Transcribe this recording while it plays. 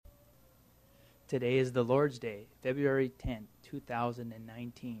Today is the Lord's Day, February 10th,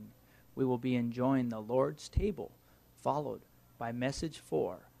 2019. We will be enjoying the Lord's table, followed by message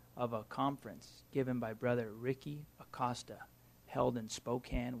 4 of a conference given by Brother Ricky Acosta, held in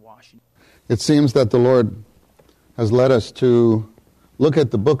Spokane, Washington. It seems that the Lord has led us to look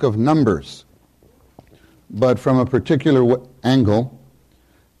at the book of Numbers, but from a particular angle.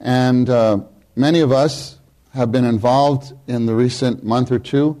 And many of us have been involved in the recent month or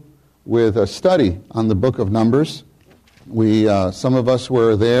two with a study on the book of Numbers. Some of us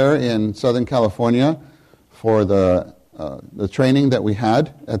were there in Southern California for the training that we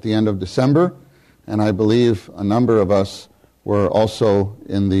had at the end of December, and I believe a number of us were also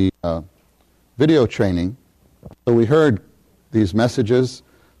in the video training. So we heard these messages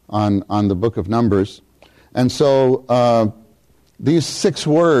on the book of Numbers. And so these 6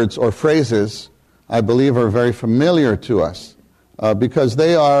 words or phrases, I believe, are very familiar to us because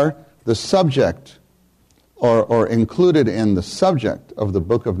they are the subject or included in the subject of the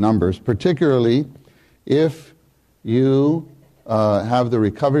book of Numbers, particularly if you have the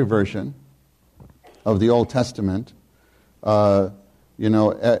recovery version of the Old Testament. In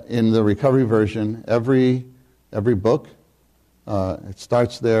the recovery version, every book, it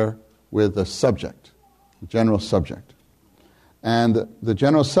starts there with a subject, a general subject. And the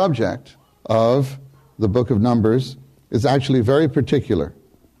general subject of the book of Numbers is actually very particular.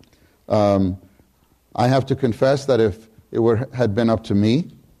 I have to confess that if it had been up to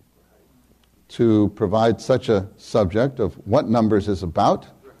me to provide such a subject of what Numbers is about,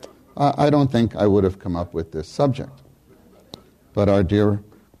 I don't think I would have come up with this subject. But our dear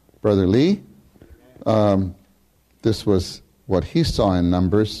Brother Lee, this was what he saw in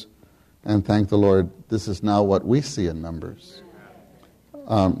Numbers, and thank the Lord, this is now what we see in Numbers.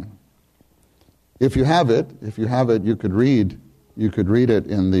 If you have it, you could read it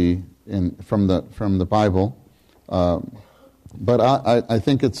from the Bible. But I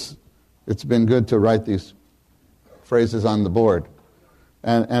think it's been good to write these phrases on the board,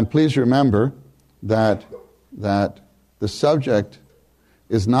 and please remember that the subject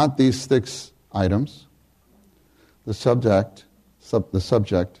is not these 6 items. The subject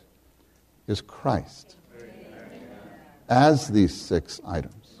is Christ as these 6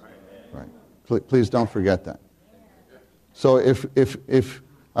 items. Right? Please don't forget that. So if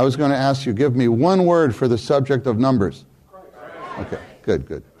I was going to ask you, give me one word for the subject of Numbers. Okay,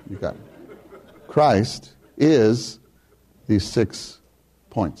 good. You got it. Christ is these 6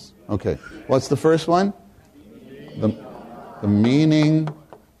 points. Okay, what's the first one? The meaning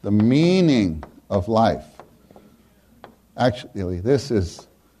of life. Actually, this is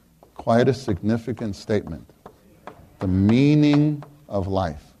quite a significant statement. The meaning of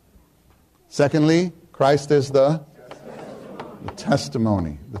life. Secondly, Christ is the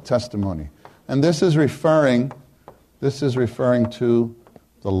testimony. The testimony. And this is referring to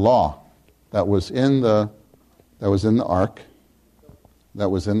the law that was in the ark, that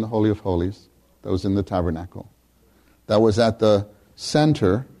was in the Holy of Holies, that was in the tabernacle, that was at the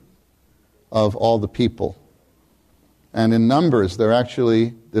center of all the people. And in Numbers, there's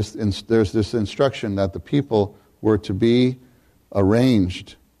this instruction that the people were to be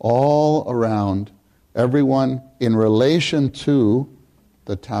arranged all around, everyone in relation to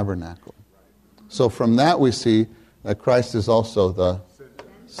the tabernacle. So from that we see that Christ is also the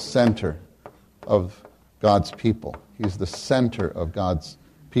center of God's people. He's the center of God's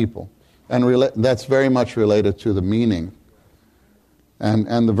people. And that's very much related to the meaning.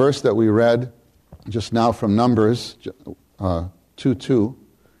 And the verse that we read just now from Numbers 2:2,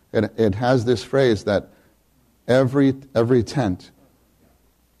 it has this phrase that every tent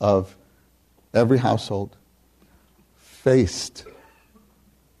of every household faced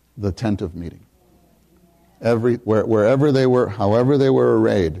the tent of meeting. Wherever they were, however they were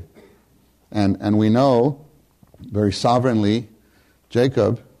arrayed. And we know very sovereignly,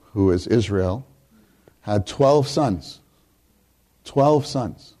 Jacob, who is Israel, had 12 sons. 12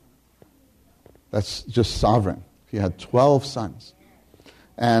 sons. That's just sovereign. He had 12 sons.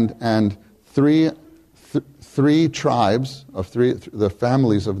 And three tribes of the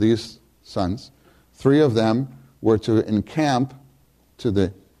families of these sons, 3 of them were to encamp to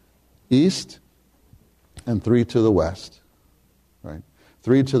the east and 3 to the west. Right?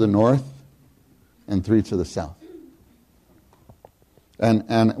 3 to the north and 3 to the south.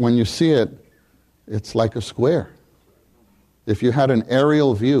 And when you see it, it's like a square. If you had an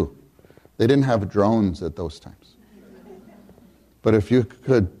aerial view, they didn't have drones at those times. But if you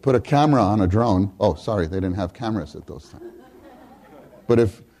could put a camera on a drone, they didn't have cameras at those times. But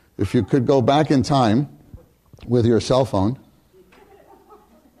if you could go back in time with your cell phone,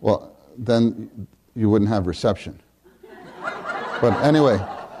 well, then you wouldn't have reception. But anyway,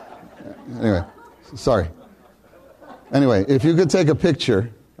 sorry. Anyway, if you could take a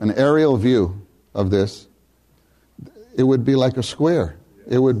picture, an aerial view of this, it would be like a square.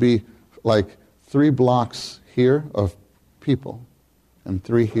 It would be like 3 blocks here of people, and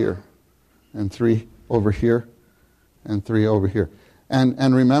 3 here, and 3 over here, and 3 over here.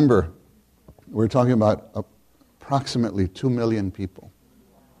 And remember, we're talking about approximately 2 million people.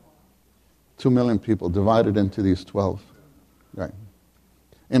 2 million people divided into these 12, right?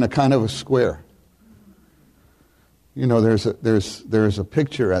 In a kind of a square. You know, there's a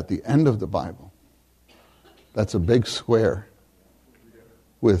picture at the end of the Bible that's a big square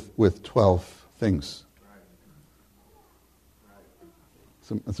with 12 things.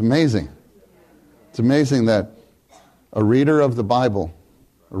 It's amazing. It's amazing that a reader of the Bible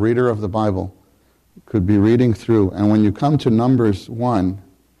could be reading through, and when you come to Numbers 1,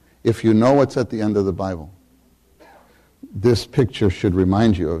 if you know what's at the end of the Bible, this picture should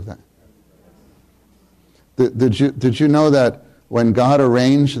remind you of that. Did you know that when God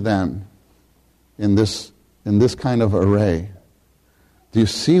arranged them in this kind of array, do you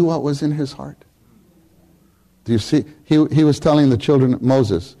see what was in his heart? Do you see? He was telling the children,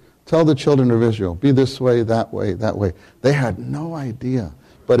 Moses, tell the children of Israel, be this way, that way, that way. They had no idea.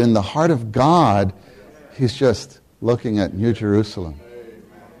 But in the heart of God, he's just looking at New Jerusalem,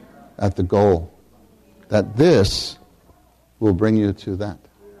 at the goal, that this will bring you to that.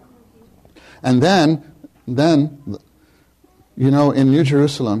 And then, you know, in New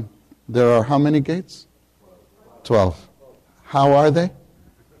Jerusalem, there are how many gates? 12. How are they?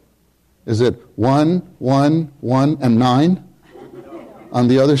 Is it 1, 1, 1, and 9 on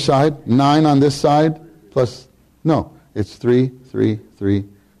the other side? 9 on this side plus... No, it's 3, 3, 3,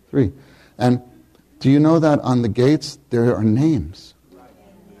 3. And do you know that on the gates there are names?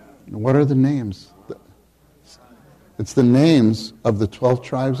 What are the names? It's the names of the 12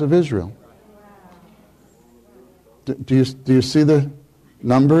 tribes of Israel. Do you see the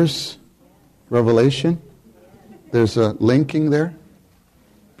Numbers, Revelation? There's a linking there.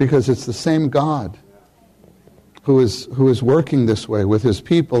 Because it's the same God who is working this way with his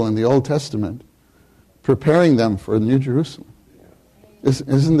people in the Old Testament, preparing them for New Jerusalem.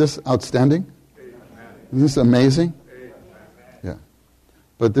 Isn't this outstanding? Isn't this amazing? Yeah.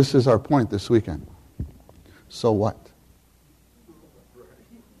 But this is our point this weekend. So what?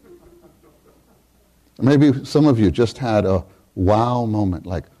 Maybe some of you just had a wow moment,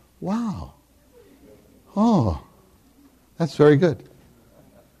 like, wow. Oh, that's very good.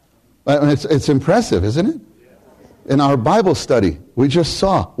 It's impressive, isn't it? In our Bible study, we just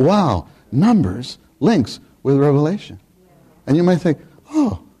saw, wow, Numbers links with Revelation. And you may think,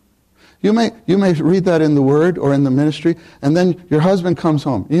 oh, you may read that in the Word or in the ministry, and then your husband comes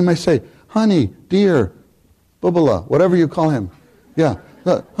home. And you may say, honey, dear, bubala, whatever you call him. Yeah,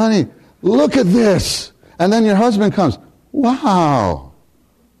 honey, look at this. And then your husband comes, wow.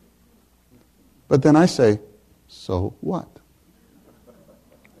 But then I say, so what?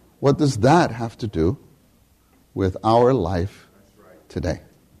 What does that have to do with our life today?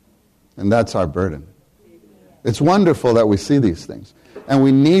 And that's our burden. It's wonderful that we see these things. And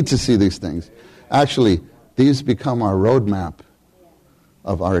we need to see these things. Actually, these become our roadmap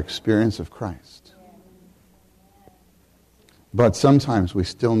of our experience of Christ. But sometimes we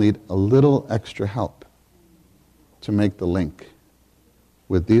still need a little extra help to make the link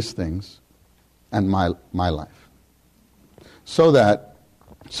with these things and my life. So that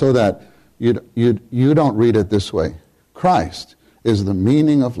you don't read it this way. Christ is the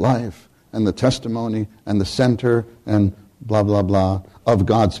meaning of life and the testimony and the center and blah, blah, blah of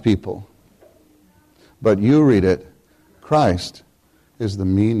God's people. But you read it, Christ is the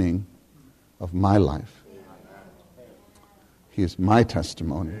meaning of my life. He is my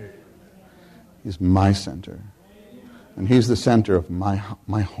testimony. He's my center. And he's the center of my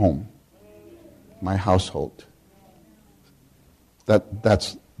home, my household.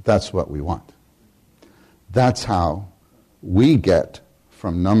 That's what we want. That's how we get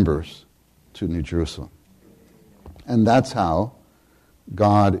from Numbers to New Jerusalem. And that's how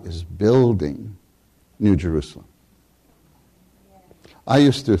God is building New Jerusalem. I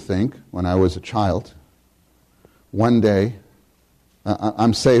used to think, when I was a child, one day,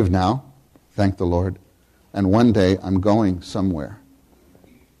 I'm saved now, thank the Lord, and one day I'm going somewhere.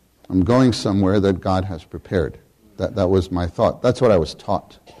 I'm going somewhere that God has prepared. That was my thought. That's what I was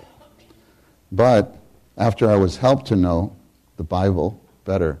taught. But after I was helped to know the Bible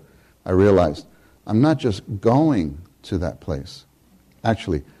better, I realized I'm not just going to that place.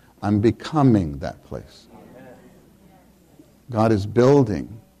 Actually, I'm becoming that place. God is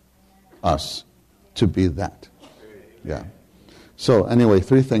building us to be that. Yeah. So anyway,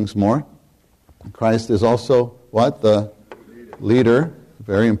 3 things more. Christ is also what? The leader,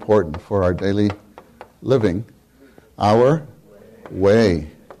 very important for our daily living. Our way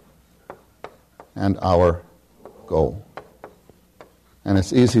and our goal. And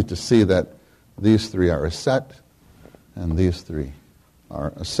it's easy to see that these 3 are a set, and these 3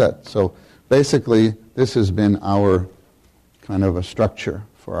 are a set. So basically, this has been our kind of a structure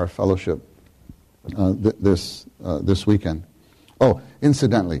for our fellowship this weekend. Oh,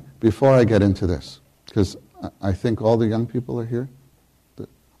 incidentally, before I get into this, because I think all the young people are here.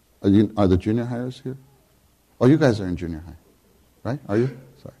 Are the junior hires here? Oh, you guys are in junior high, right? Are you?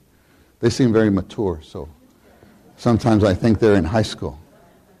 Sorry. They seem very mature, so sometimes I think they're in high school.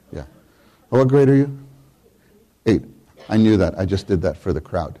 Yeah. Oh, what grade are you? 8. I knew that. I just did that for the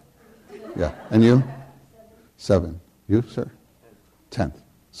crowd. Yeah. And you? 7. You, sir? 10th.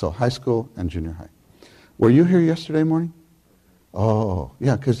 So high school and junior high. Were you here yesterday morning? Oh,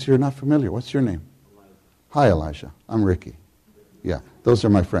 yeah, because you're not familiar. What's your name? Hi, Elijah. I'm Ricky. Yeah, those are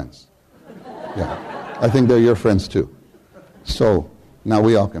my friends. Yeah, I think they're your friends too. So now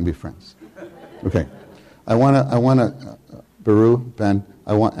we all can be friends. Okay, I want to, Baru, Ben,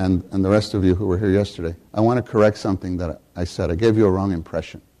 and the rest of you who were here yesterday, I want to correct something that I said. I gave you a wrong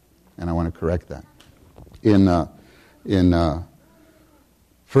impression, and I want to correct that. In 1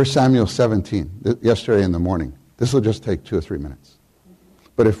 Samuel 17, yesterday in the morning, this will just take 2 or 3 minutes.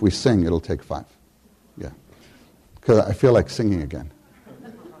 But if we sing, it'll take 5. Yeah. Because I feel like singing again.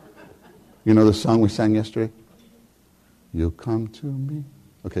 You know the song we sang yesterday? You come to me.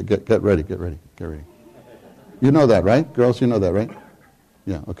 Okay, get ready. You know that, right? Girls, you know that, right?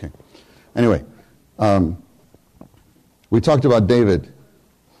 Yeah, okay. Anyway, we talked about David.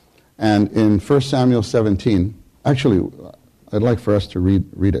 And in 1 Samuel 17, actually, I'd like for us to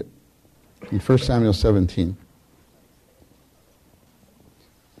read it. In 1 Samuel 17,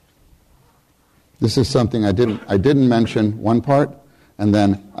 this is something I didn't mention one part, and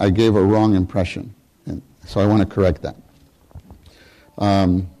then I gave a wrong impression. And so I want to correct that.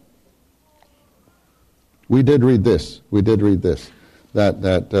 We did read this.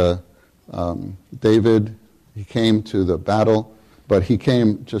 That David, he came to the battle, but he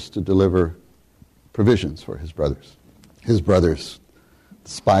came just to deliver provisions for his brothers. His brothers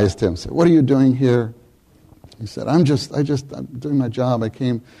despised him, said, "What are you doing here?" He said, I'm doing my job. I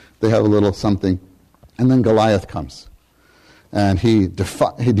came." They have a little something. And then Goliath comes. And he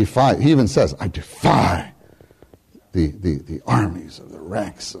even says, "I defy the armies of the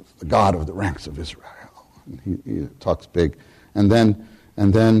ranks of the God of the ranks of Israel." And he talks big. And then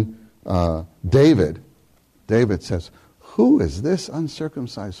David says, "Who is this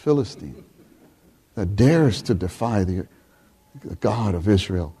uncircumcised Philistine that dares to defy the God of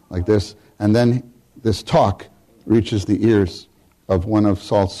Israel like this?" And then this talk reaches the ears of one of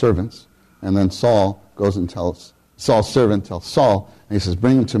Saul's servants. And then Saul goes and Saul's servant tells Saul, and he says,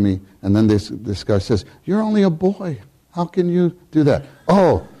 "Bring him to me." And then this guy says, "You're only a boy. How can you do that?"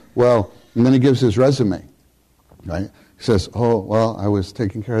 "Oh, well," and then he gives his resume, right? He says, "Oh, well, I was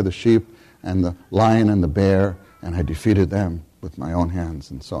taking care of the sheep and the lion and the bear, and I defeated them with my own hands,"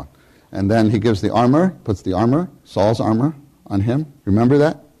 and so on. And then he gives the armor, puts the armor, Saul's armor, on him. Remember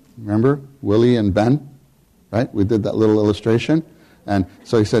that? Remember Willie and Ben? Right? We did that little illustration. And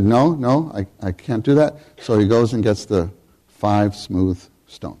so he said, no, I can't do that. So he goes and gets the 5 smooth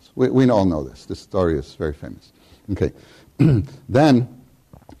stones. We all know this. This story is very famous. Okay. Then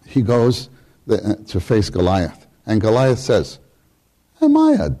he goes to face Goliath. And Goliath says,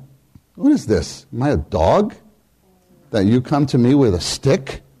 what is this? Am I a dog? That you come to me with a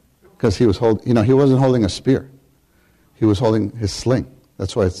stick? Because he was he wasn't holding a spear. He was holding his sling.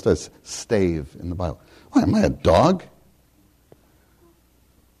 That's why it says stave in the Bible. Why, am I a dog?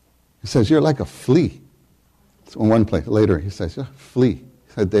 He says, "You're like a flea." So in one place later, he says, "You're a flea."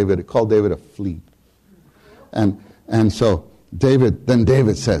 He said called David a flea. And so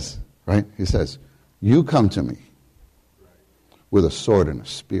David says, right? He says, "You come to me with a sword and a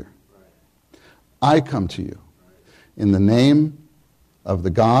spear. I come to you in the name of the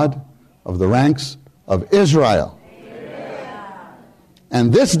God of the ranks of Israel. Amen.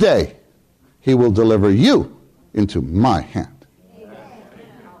 And this day he will deliver you into my hand."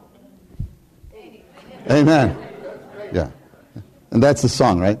 Amen. Yeah. And that's the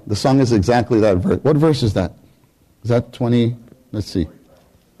song, right? The song is exactly that verse. What verse is that? Is that 20? Let's see.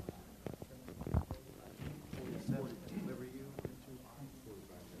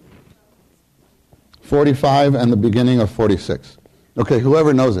 45 and the beginning of 46. Okay,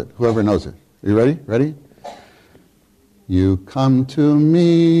 whoever knows it. Are you ready? You come to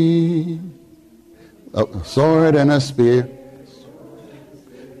me, a sword and a spear.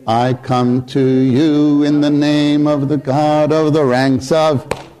 I come to you in the name of the God of the ranks of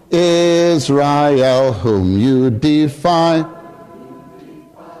Israel, whom you defy.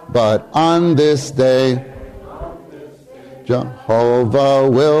 But on this day, Jehovah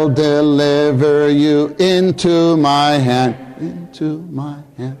will deliver you into my hand. Into my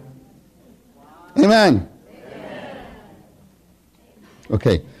hand. Amen.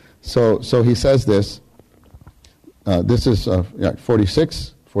 Okay, so he says this. This is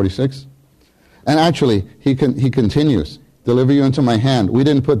 46. And actually, he continues. Deliver you into my hand. We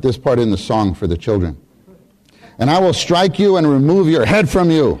didn't put this part in the song for the children. And I will strike you and remove your head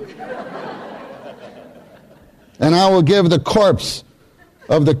from you. And I will give the corpse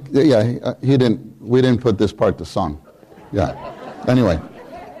of the... we didn't put this part to song. Yeah. Anyway.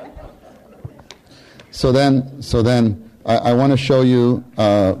 So then I want to show you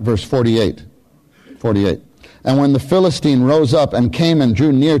verse 48. 48. And when the Philistine rose up and came and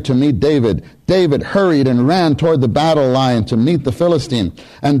drew near to meet David, David hurried and ran toward the battle line to meet the Philistine.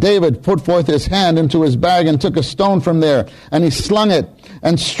 And David put forth his hand into his bag and took a stone from there, and he slung it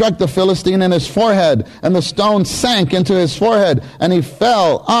and struck the Philistine in his forehead. And the stone sank into his forehead, and he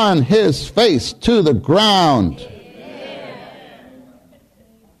fell on his face to the ground.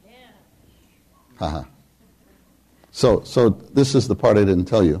 Haha. So this is the part I didn't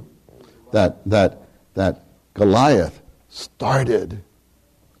tell you, that Goliath started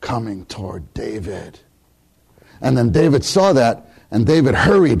coming toward David. And then David saw that, and David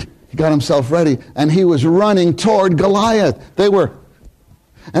hurried. He got himself ready, and he was running toward Goliath.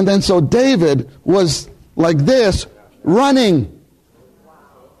 And then so David was like this, running.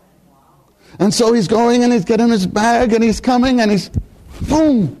 And so he's going, and he's getting his bag, and he's coming, and he's,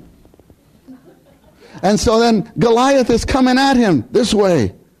 boom. And so then Goliath is coming at him this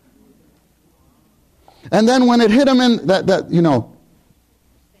way. And then when it hit him in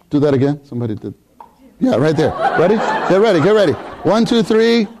do that again. Somebody did. Yeah, right there. Ready? Get ready. 1, 2,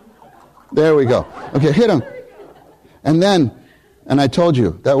 3. There we go. Okay, hit him. And I told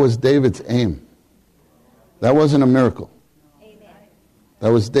you, that was David's aim. That wasn't a miracle. That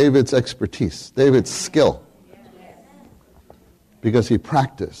was David's expertise, David's skill. Because he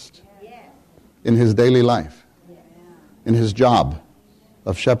practiced in his daily life, in his job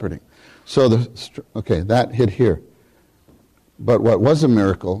of shepherding. So that hit here. But what was a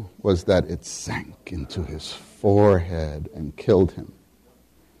miracle was that it sank into his forehead and killed him.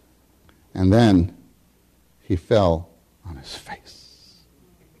 And then he fell on his face.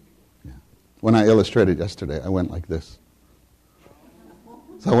 Yeah. When I illustrated yesterday, I went like this.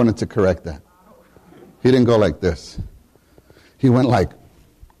 So I wanted to correct that. He didn't go like this. He went like,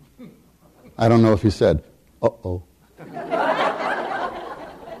 I don't know if he said, uh-oh.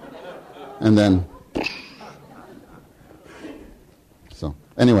 And then, so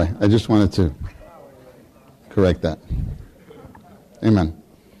anyway, I just wanted to correct that. Amen.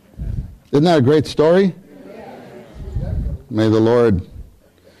 Isn't that a great story? May the Lord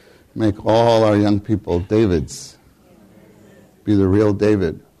make all our young people Davids. Be the real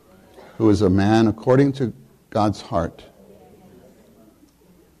David, who is a man according to God's heart,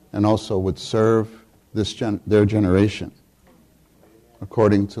 and also would serve their generation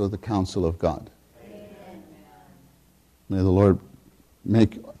according to the counsel of God. May the Lord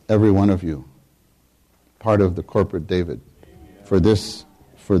make every one of you part of the corporate David for this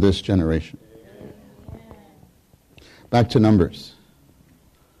generation. Back to Numbers.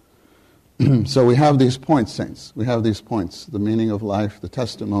 So we have these points, saints. We have these points. The meaning of life, the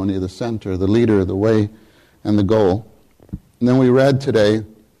testimony, the center, the leader, the way, and the goal. And then we read today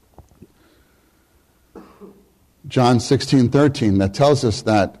John 16:13 that tells us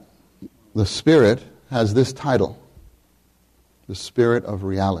that the Spirit has this title, the Spirit of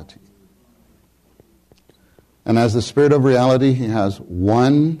reality. And as the Spirit of reality, He has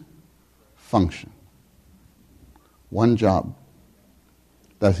one function, one job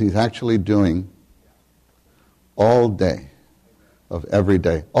that He's actually doing all day of every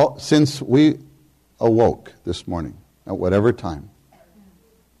day. Since we awoke this morning, at whatever time,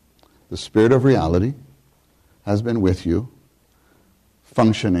 the Spirit of reality has been with you,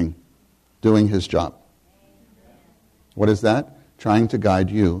 functioning, doing His job. What is that? Trying to guide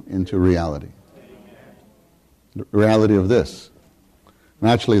you into reality. The reality of this.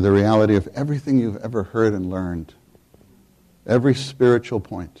 And actually the reality of everything you've ever heard and learned. Every spiritual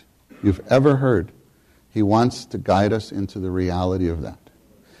point you've ever heard, He wants to guide us into the reality of that.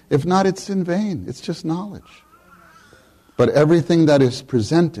 If not, it's in vain. It's just knowledge. But everything that is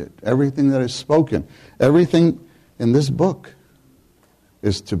presented, everything that is spoken, everything in this book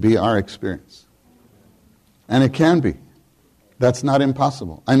is to be our experience. And it can be. That's not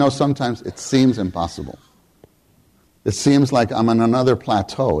impossible. I know sometimes it seems impossible. It seems like I'm on another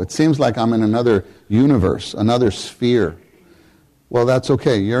plateau. It seems like I'm in another universe, another sphere. Well, that's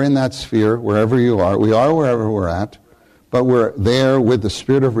okay. You're in that sphere wherever you are. We are wherever we're at. But we're there with the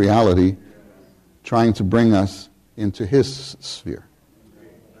Spirit of reality trying to bring us into His sphere.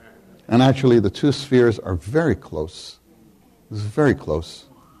 And actually, the two spheres are very close. It's very close.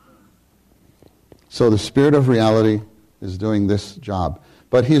 So the Spirit of reality is doing this job.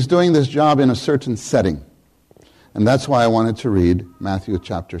 But He's doing this job in a certain setting. And that's why I wanted to read Matthew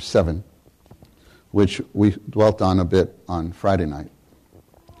chapter 7, which we dwelt on a bit on Friday night.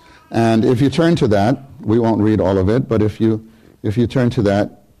 And if you turn to that, we won't read all of it, but if you turn to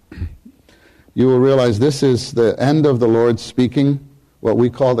that, you will realize this is the end of the Lord speaking what we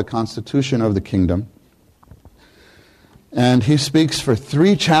call the constitution of the kingdom. And He speaks for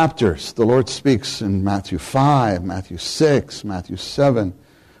 3 chapters. The Lord speaks in Matthew 5, Matthew 6, Matthew 7,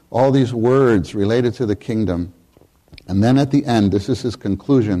 all these words related to the kingdom. And then at the end, this is His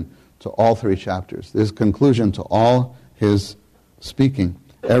conclusion to all 3 chapters. This is conclusion to all His speaking.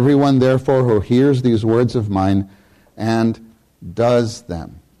 Everyone, therefore, who hears these words of mine and does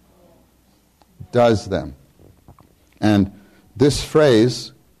them. Does them. And this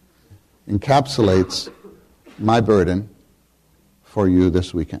phrase encapsulates my burden for you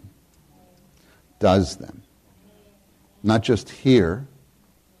this weekend. Does them. Not just hear,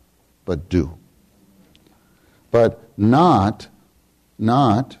 but do. But not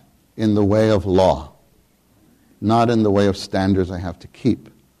in the way of law. Not in the way of standards I have to keep.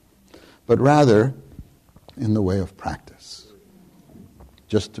 But rather in the way of practice.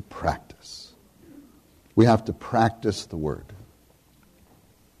 Just to practice. We have to practice the Word.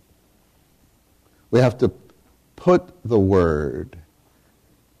 We have to put the Word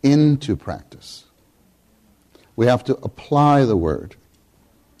into practice. We have to apply the Word.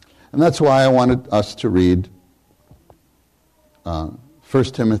 And that's why I wanted us to read 1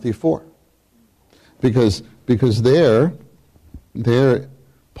 Timothy 4. Because there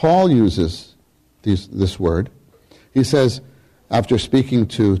Paul uses this word. He says, after speaking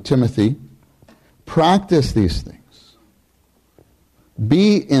to Timothy, practice these things.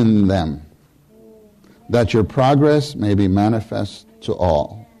 Be in them, that your progress may be manifest to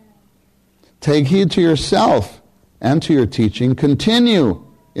all. Take heed to yourself and to your teaching. Continue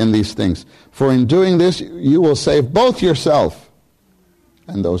in these things. For in doing this, you will save both yourself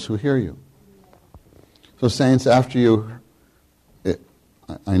and those who hear you. So saints, after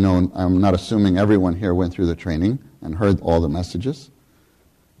I know I'm not assuming everyone here went through the training and heard all the messages.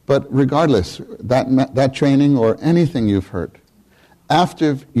 But regardless, that training or anything you've heard,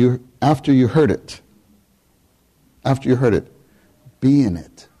 after you heard it, be in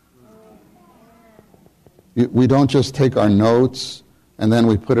it. We don't just take our notes and then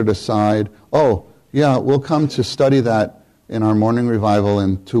we put it aside. Oh, yeah, we'll come to study that in our morning revival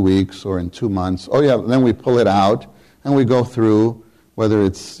in 2 weeks or in 2 months. Oh, yeah, then we pull it out and we go through, whether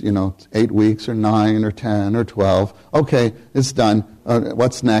it's 8 weeks or 9 or 10 or 12. Okay, it's done.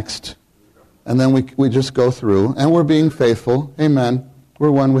 What's next? And then we just go through, and we're being faithful. Amen.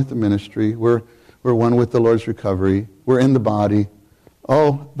 We're one with the ministry. We're one with the Lord's recovery. We're in the body.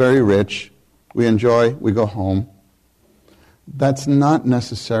 Oh, very rich. We enjoy. We go home. That's not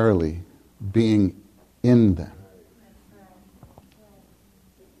necessarily being in them.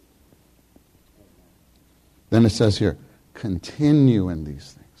 Then it says here, continue in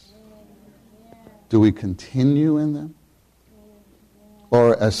these things. Do we continue in them?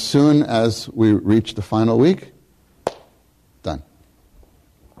 Or as soon as we reach the final week, done.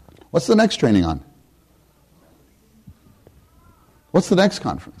 What's the next training on? What's the next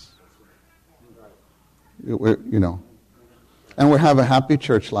conference? And we have a happy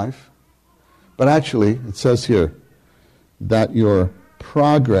church life. But actually, it says here that your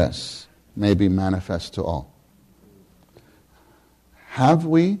progress may be manifest to all. Have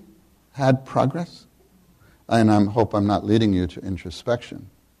we had progress? And I hope I'm not leading you to introspection.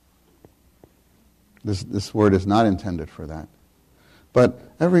 This word is not intended for that.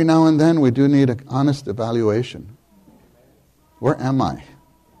 But every now and then we do need an honest evaluation. Where am I?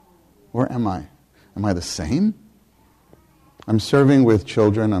 Where am I? Am I the same? I'm serving with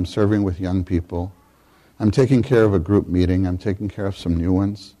children. I'm serving with young people. I'm taking care of a group meeting. I'm taking care of some new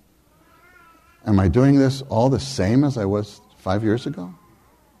ones. Am I doing this all the same as I was 5 years ago?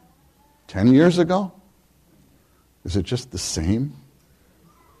 10 years ago? Is it just the same?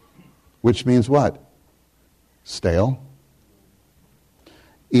 Which means what? Stale?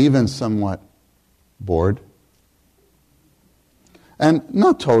 Even somewhat bored? And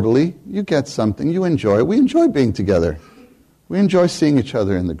not totally. You get something. You enjoy it. We enjoy being together. We enjoy seeing each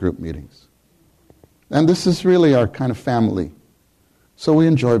other in the group meetings. And this is really our kind of family. So we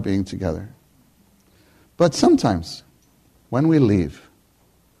enjoy being together. But sometimes, when we leave,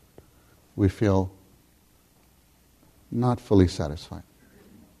 we feel not fully satisfied.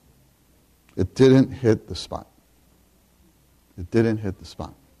 It didn't hit the spot. It didn't hit the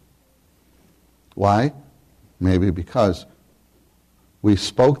spot. Why? Maybe because we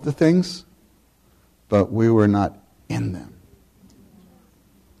spoke the things, but we were not in them.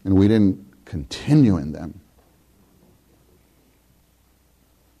 And we didn't continue in them.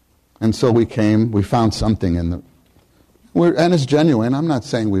 And so we found something in the... and it's genuine. I'm not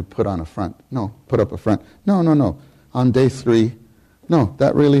saying we put up a front. No. On day 3, no,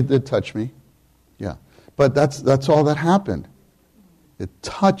 that really did touch me. Yeah. But that's all that happened. It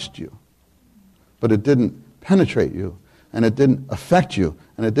touched you. But it didn't penetrate you. And it didn't affect you.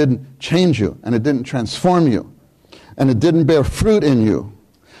 And it didn't change you. And it didn't transform you. And it didn't bear fruit in you.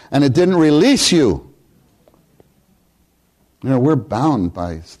 And it didn't release you. We're bound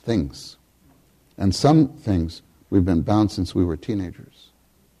by things. And some things we've been bound since we were teenagers.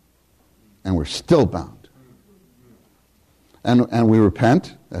 And we're still bound. And we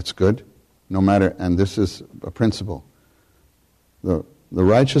repent. That's good. No matter, and this is a principle. The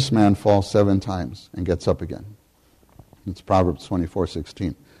righteous man falls 7 times and gets up again. It's Proverbs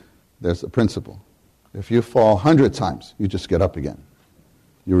 24:16. There's a principle. If you fall 100 times, you just get up again.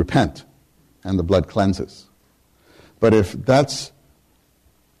 You repent, and the blood cleanses. But if that's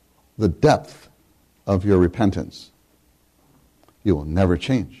the depth of your repentance, you will never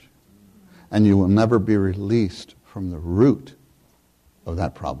change. And you will never be released from the root of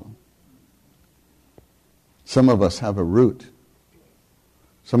that problem. Some of us have a root.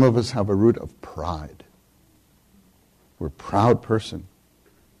 Some of us have a root of pride. We're a proud person.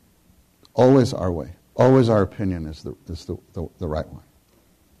 Always our way. Always our opinion is the right one.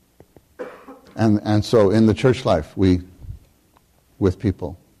 And so in the church life, with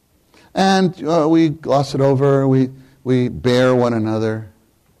people. And we gloss it over, we bear one another.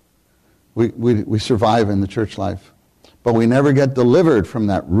 We survive in the church life. But we never get delivered from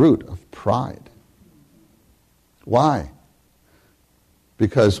that root of pride. Why?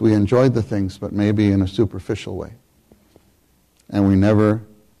 Because we enjoyed the things, but maybe in a superficial way. And we never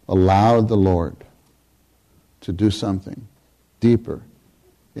allowed the Lord to do something deeper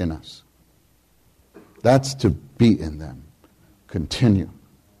in us. That's to be in them. Continue.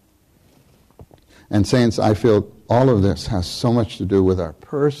 And saints, I feel all of this has so much to do with our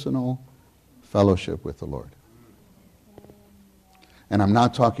personal fellowship with the Lord. And I'm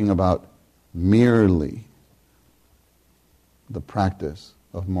not talking about merely the practice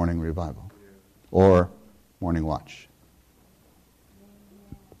of morning revival or morning watch.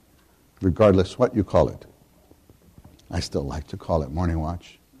 Regardless what you call it. I still like to call it morning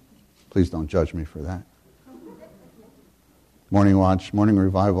watch. Please don't judge me for that. Morning watch, morning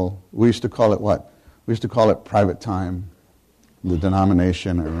revival. We used to call it what? We used to call it private time. The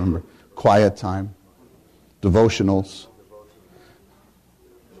denomination, I remember. Quiet time. Devotionals.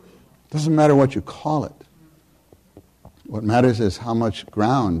 Doesn't matter what you call it. What matters is how much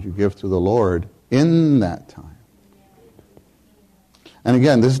ground you give to the Lord in that time. And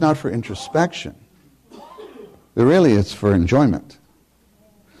again, this is not for introspection. Really, it's for enjoyment.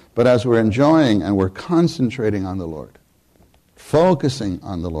 But as we're enjoying and we're concentrating on the Lord, focusing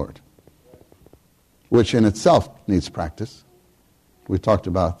on the Lord, which in itself needs practice. We talked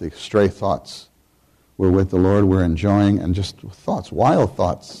about the stray thoughts. We're with the Lord, we're enjoying, and just thoughts, wild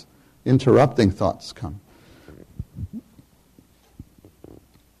thoughts, interrupting thoughts come.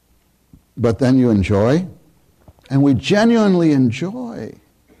 But then you enjoy, and we genuinely enjoy.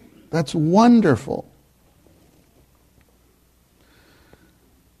 That's wonderful.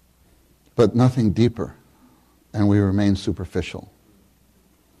 But nothing deeper, and we remain superficial.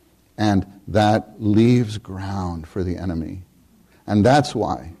 And that leaves ground for the enemy. And that's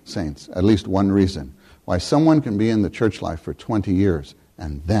why, saints, at least one reason, why someone can be in the church life for 20 years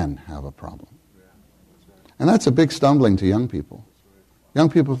and then have a problem. And that's a big stumbling to young people. Young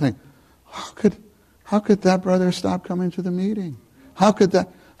people think, how could that brother stop coming to the meeting? How could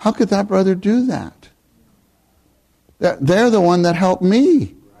that brother do that? They're the one that helped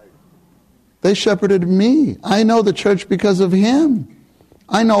me. They shepherded me. I know the church because of him.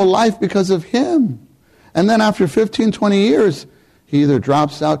 I know life because of him. And then after 15, 20 years, he either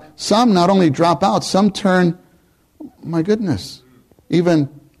drops out. Some not only drop out, some turn, my goodness, even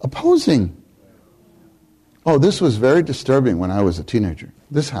opposing. Oh, this was very disturbing when I was a teenager.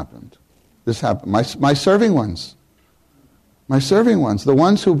 This happened. My serving ones. My serving ones, the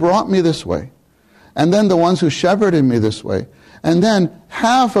ones who brought me this way, and then the ones who shepherded me this way, and then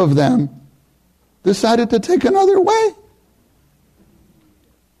half of them decided to take another way.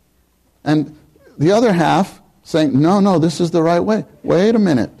 And the other half saying, no, this is the right way. Wait a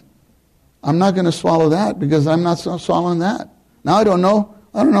minute. I'm not going to swallow that because I'm not swallowing that. Now I don't know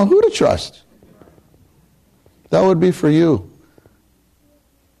who to trust. That would be for you.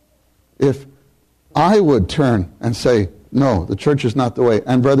 If I would turn and say, no, the church is not the way,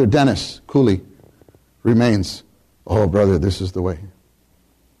 and Brother Dennis Cooley remains, oh, brother, this is the way.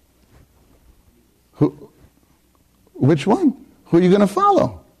 Which one? Who are you going to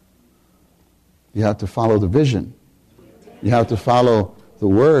follow? You have to follow the vision. You have to follow the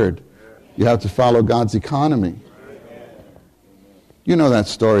Word. You have to follow God's economy. You know that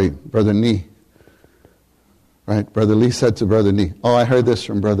story, Brother Nee. Right? Brother Lee said to Brother Nee, oh, I heard this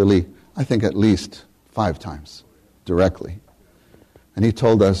from Brother Lee, I think at least 5 times, directly. And he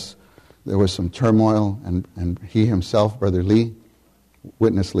told us there was some turmoil, and he himself, Brother Lee,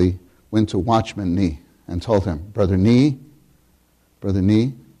 Witness Lee, went to Watchman Nee and told him, Brother Nee,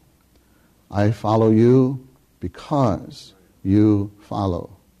 I follow you because you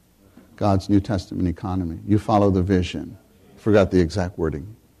follow God's New Testament economy. You follow the vision. Forgot the exact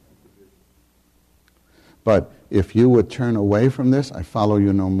wording. But if you would turn away from this, I follow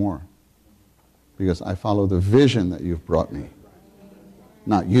you no more. Because I follow the vision that you've brought me,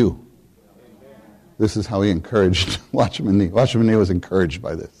 not you. This is how he encouraged Watchman Nee. Watchman Nee was encouraged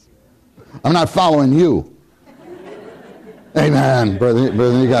by this. I'm not following you. Amen. Brother,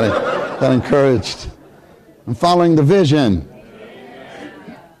 you got encouraged. I'm following the vision.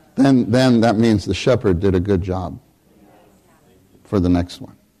 Then that means the shepherd did a good job for the next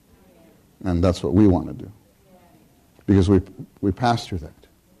one. And that's what we want to do. Because we passed through that.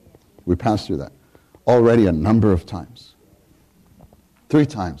 We passed through that already a number of times. 3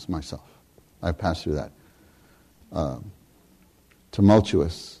 times myself. I've passed through that.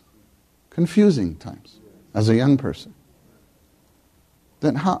 Tumultuous, confusing times as a young person.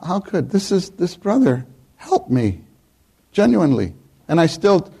 Then how could this brother help me genuinely? And I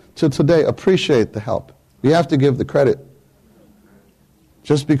still to today appreciate the help. You have to give the credit.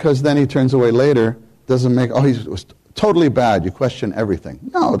 Just because then he turns away later doesn't make, he was totally bad, you question everything.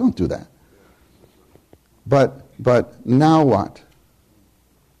 No, don't do that. But now what?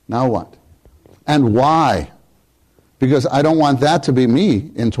 Now what? And why? Because I don't want that to be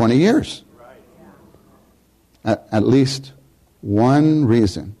me in 20 years. At least one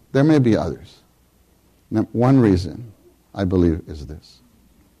reason. There may be others. One reason, I believe, is this.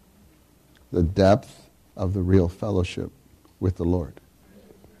 The depth of the real fellowship with the Lord.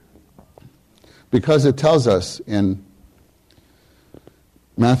 Because it tells us in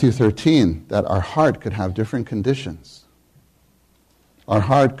Matthew 13 that our heart could have different conditions. Our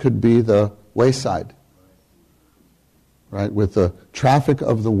heart could be the wayside, right, with the traffic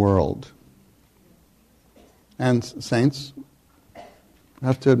of the world. And saints, I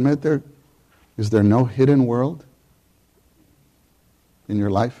have to admit, is there no hidden world in your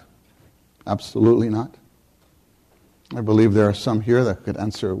life? Absolutely not. I believe there are some here that could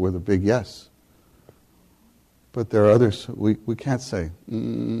answer with a big yes. But there are others we can't say.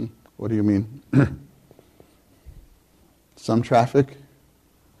 What do you mean? Some traffic.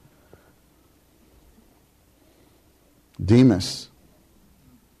 Demas.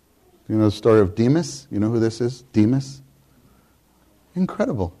 You know the story of Demas? You know who this is? Demas?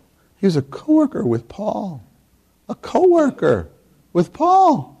 Incredible. He was a co-worker with Paul. A co-worker with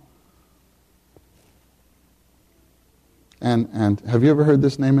Paul. And have you ever heard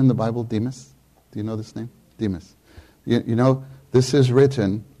this name in the Bible, Demas? Do you know this name? Demas. You know, this is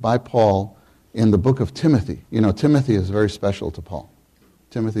written by Paul in the book of Timothy. You know, Timothy is very special to Paul.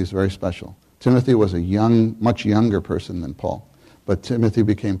 Timothy is very special. Timothy was a much younger person than Paul, but Timothy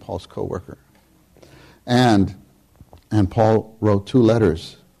became Paul's co-worker. And Paul wrote 2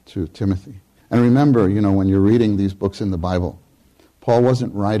 letters to Timothy. And remember, you know, when you're reading these books in the Bible, Paul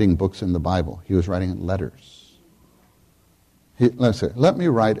wasn't writing books in the Bible. He was writing letters. Let's say, let me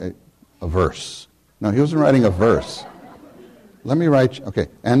write a verse. No, he wasn't writing a verse. Let me write,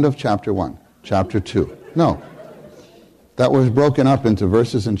 end of chapter 1, chapter 2. No, that was broken up into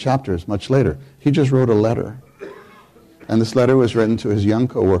verses and chapters much later. He just wrote a letter. And this letter was written to his young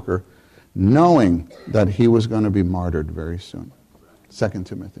co-worker, knowing that he was going to be martyred very soon. 2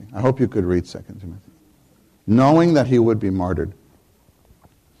 Timothy. I hope you could read 2 Timothy. Knowing that he would be martyred.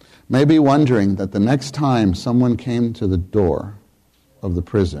 Maybe wondering that the next time someone came to the door of the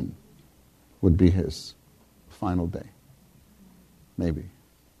prison would be his final day. Maybe.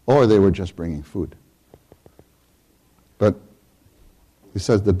 Or they were just bringing food. But He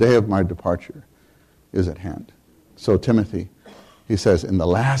says, the day of my departure is at hand. So Timothy, he says, in the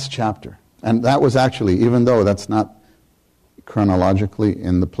last chapter, and that was actually, even though that's not chronologically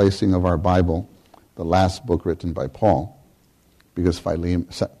in the placing of our Bible, the last book written by Paul, because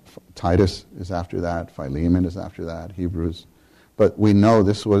Titus is after that, Philemon is after that, Hebrews. But we know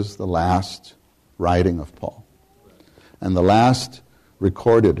this was the last writing of Paul. And the last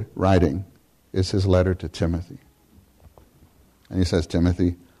recorded writing is his letter to Timothy. And he says,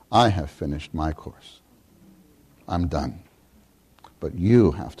 Timothy, I have finished my course. I'm done. But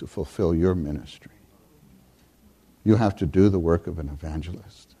you have to fulfill your ministry. You have to do the work of an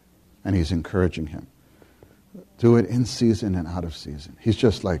evangelist. And he's encouraging him. Do it in season and out of season. He's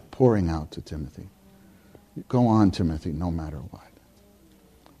just like pouring out to Timothy. Go on, Timothy, no matter what.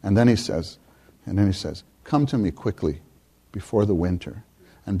 And then he says, come to me quickly before the winter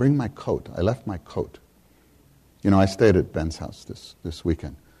and bring my coat. I left my coat. I stayed at Ben's house this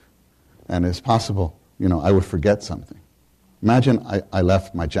weekend. And it's possible, I would forget something. Imagine I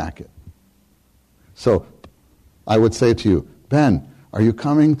left my jacket. So I would say to you, Ben, are you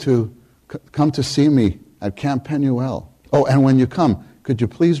coming to come to see me at Camp Penuel? Oh, and when you come, could you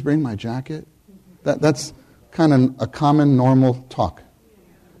please bring my jacket? That's kind of a common, normal talk.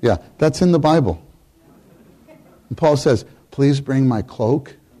 Yeah, that's in the Bible. And Paul says, please bring my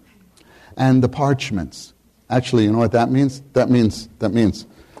cloak and the parchments. Actually, you know what that means? That means,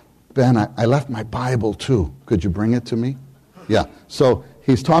 Ben, I left my Bible too. Could you bring it to me? Yeah, so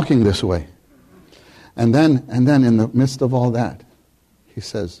he's talking this way. And then in the midst of all that, he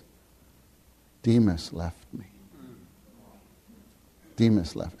says, Demas left me.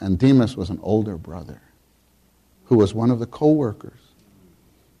 Demas left. And Demas was an older brother who was one of the co-workers.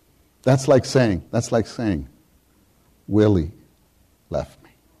 That's like saying, Willie left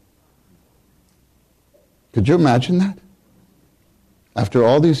me. Could you imagine that? After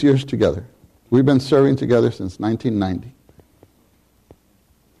all these years together, we've been serving together since 1990.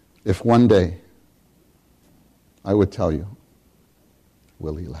 If one day I would tell you,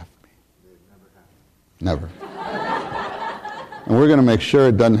 Willie left me. Never. And we're going to make sure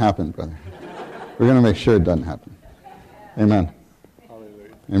it doesn't happen, brother. We're going to make sure it doesn't happen. Amen.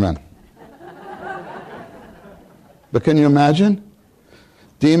 Hallelujah. Amen. But can you imagine?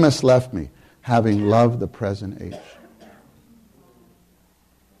 Demas left me, having loved the present age.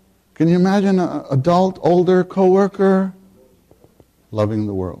 Can you imagine an adult, older co-worker loving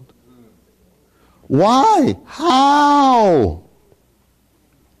the world? Why? How?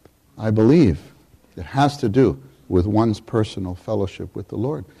 I believe it has to do with one's personal fellowship with the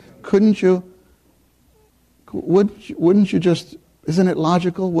Lord. Wouldn't you just, isn't it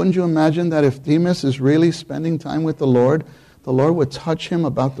logical? Wouldn't you imagine that if Demas is really spending time with the Lord would touch him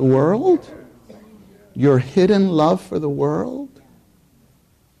about the world? Your hidden love for the world?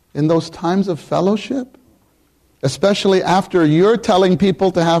 In those times of fellowship? Especially after you're telling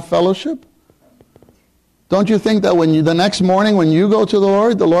people to have fellowship? Don't you think that the next morning when you go to the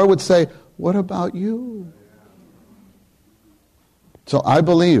Lord would say, what about you? So I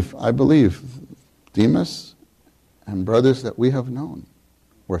believe Demas and brothers that we have known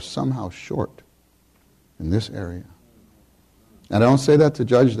were somehow short in this area. And I don't say that to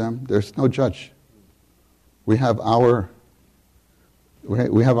judge them. There's no judge. We have our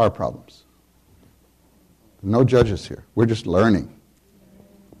problems. No judges here. We're just learning.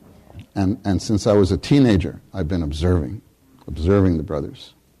 And since I was a teenager, I've been observing the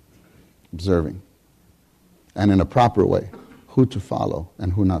brothers. Observing. And in a proper way, who to follow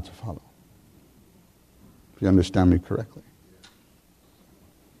and who not to follow. If you understand me correctly.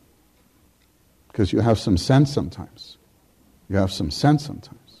 Because you have some sense sometimes.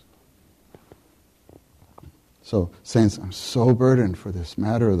 So, saints, I'm so burdened for this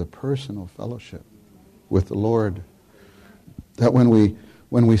matter of the personal fellowship with the Lord that when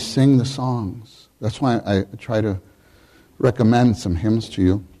we sing the songs, that's why I try to recommend some hymns to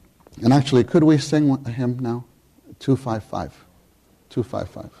you. And actually, could we sing a hymn now? 255.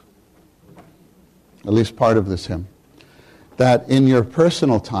 255. At least part of this hymn. That in your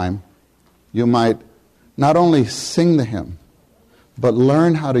personal time, you might not only sing the hymn, but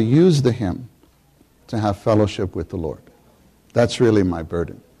learn how to use the hymn to have fellowship with the Lord. That's really my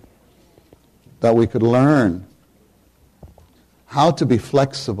burden. That we could learn how to be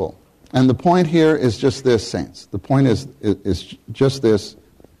flexible. And the point here is just this, saints. The point is just this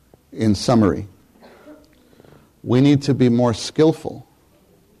in summary. We need to be more skillful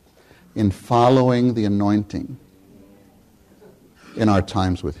in following the anointing in our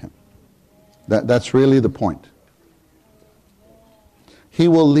times with Him. That's really the point. He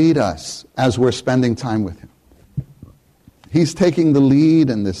will lead us as we're spending time with Him. He's taking the lead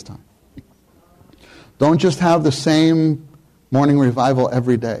in this time. Don't just have the same morning revival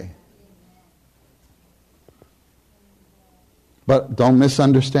every day. But don't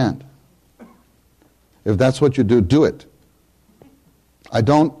misunderstand. If that's what you do, do it. I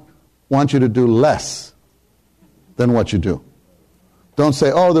don't want you to do less than what you do. Don't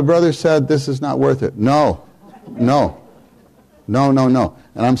say, oh, the brother said this is not worth it. No. And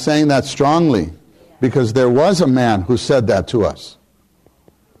I'm saying that strongly because there was a man who said that to us.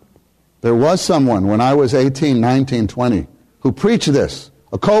 There was someone when I was 18, 19, 20 who preached this,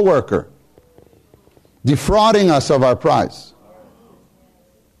 a co-worker, defrauding us of our prize.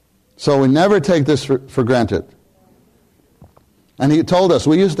 So we never take this for granted. And he told us,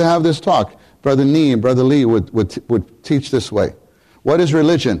 we used to have this talk. Brother Nee and Brother Lee would teach this way. What is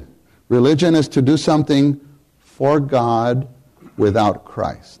religion? Religion is to do something for God without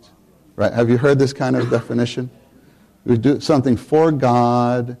Christ. Right? Have you heard this kind of definition? We do something for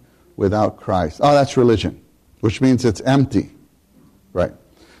God without Christ. Oh, that's religion, which means it's empty. Right?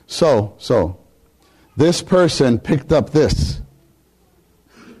 So, this person picked up this,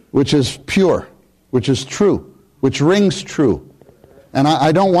 which is pure, which is true, which rings true. And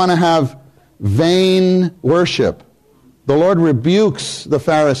I don't want to have vain worship. The Lord rebukes the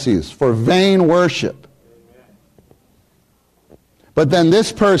Pharisees for vain worship. But then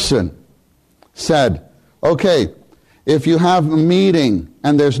this person said, okay, if you have a meeting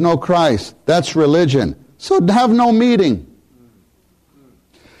and there's no Christ, that's religion. So have no meeting.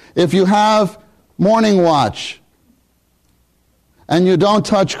 If you have morning watch and you don't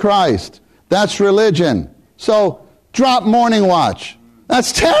touch Christ, that's religion. So drop morning watch.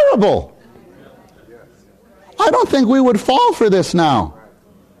 That's terrible. I don't think we would fall for this now.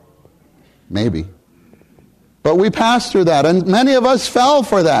 Maybe. But we passed through that, and many of us fell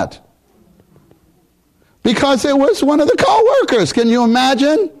for that. Because it was one of the co-workers. Can you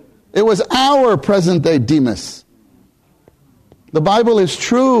imagine? It was our present-day Demas. The Bible is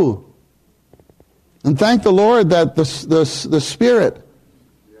true. And thank the Lord that the Spirit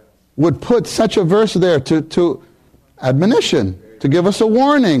would put such a verse there to admonition, to give us a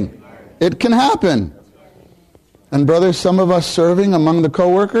warning. It can happen. And brothers, some of us serving among the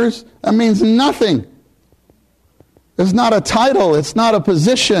co-workers, that means nothing. It's not a title. It's not a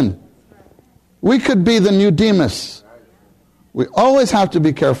position. We could be the new Demas. We always have to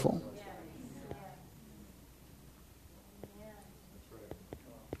be careful.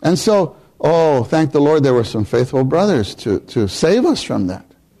 And so, thank the Lord there were some faithful brothers to save us from that.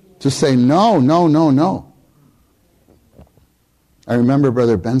 To say no. I remember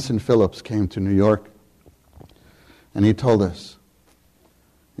Brother Benson Phillips came to New York, and he told us,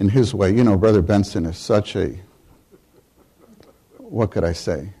 in his way, Brother Benson is such a, what could I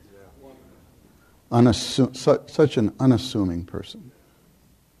say? Such an unassuming person.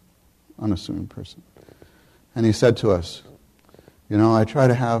 And he said to us, I try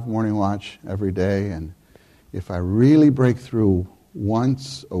to have morning watch every day, and if I really break through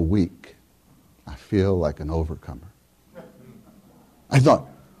once a week, I feel like an overcomer. I thought,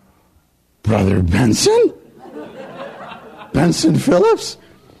 Brother Benson? Benson Phillips?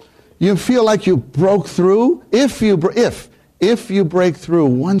 You feel like you broke through? If you break through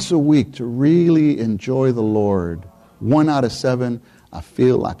once a week to really enjoy the Lord, 1 out of 7, I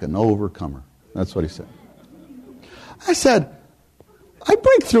feel like an overcomer. That's what he said. I said, I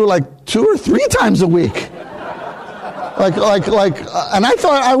break through like 2 or 3 times a week. And I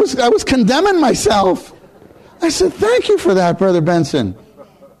thought I was condemning myself. I said, thank you for that, Brother Benson.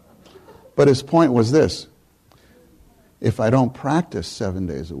 But his point was this. If I don't practice 7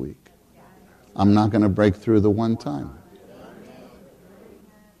 days a week, I'm not going to break through the one time.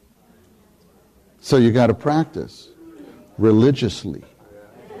 So you got to practice religiously.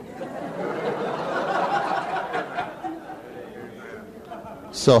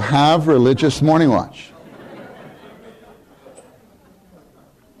 So have religious morning watch.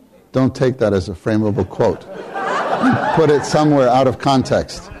 Don't take that as a frameable quote. Put it somewhere out of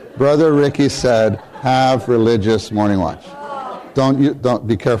context. Brother Ricky said, have religious morning watch. Don't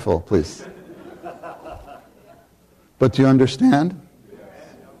be careful, please. But do you understand?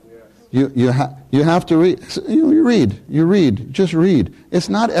 You have to read. You read. Just read. It's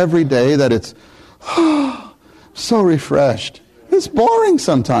not every day that it's so refreshed. It's boring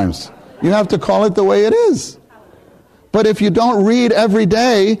sometimes. You have to call it the way it is. But if you don't read every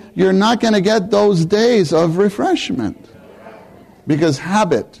day, you're not going to get those days of refreshment. Because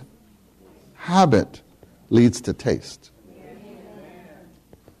habit leads to taste.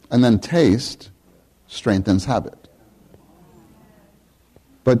 And then taste strengthens habit.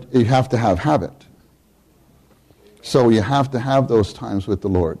 But you have to have habit. So you have to have those times with the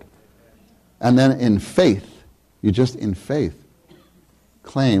Lord. And then in faith, you just in faith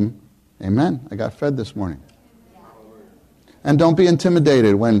claim, amen, I got fed this morning. And don't be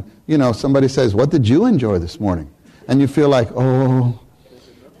intimidated when, somebody says, what did you enjoy this morning? And you feel like, I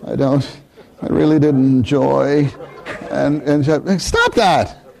really didn't enjoy. And stop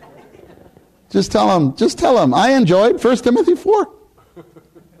that. Just tell them, I enjoyed 1 Timothy 4.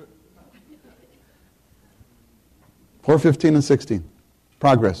 4:15 and 16.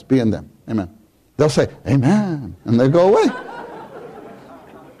 Progress, be in them. Amen. They'll say, amen, and they go away.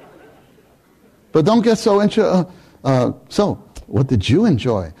 But don't get so into, so, what did you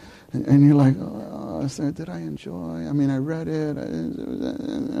enjoy? And you're like, did I enjoy? I mean, I read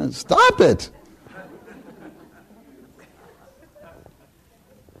it. Stop it.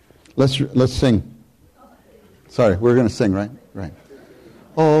 Let's sing. Sorry, we're going to sing, right? Right.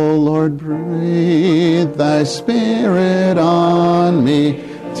 Oh, Lord, breathe thy Spirit on me.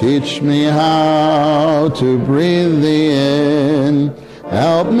 Teach me how to breathe thee in.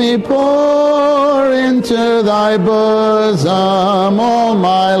 Help me pour into thy bosom all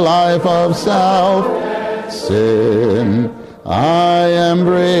my life of self-sin. I am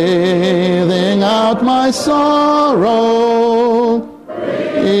breathing out my sorrow,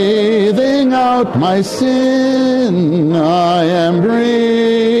 breathing out my sin. I am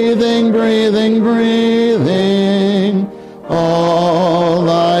breathing, breathing, breathing all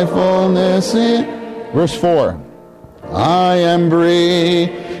thy fullness in. Verse 4. I am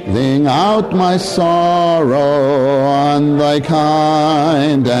breathing out my sorrow on thy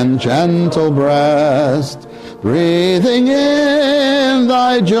kind and gentle breast, breathing in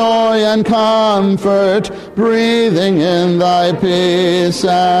thy joy and comfort, breathing in thy peace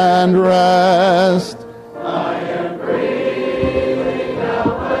and rest. I am breathing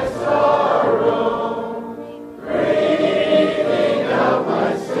out my sorrow, breathing out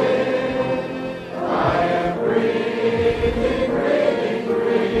my sin. I am breathing,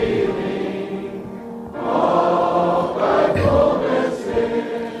 all thy fullness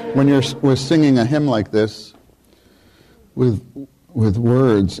in. When we're singing a hymn like this, with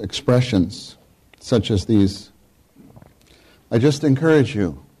words, expressions such as these, I just encourage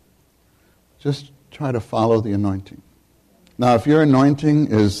you, just try to follow the anointing. Now, if your anointing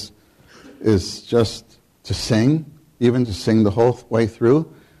is just to sing, even to sing the whole way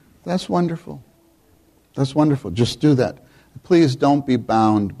through, that's wonderful. That's wonderful. Just do that. Please don't be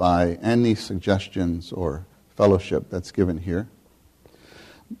bound by any suggestions or fellowship that's given here.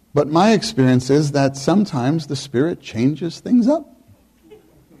 But my experience is that sometimes the Spirit changes things up.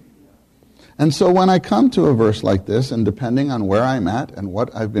 And so when I come to a verse like this, and depending on where I'm at and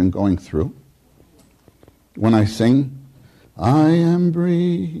what I've been going through, when I sing, I am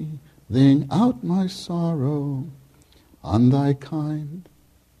breathing out my sorrow on thy kind,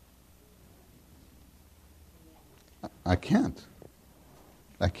 I can't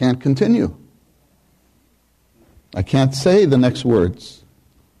continue. I can't say the next words.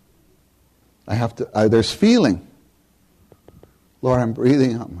 I have to, there's feeling. Lord, I'm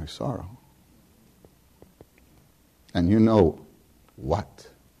breathing out my sorrow. And you know what.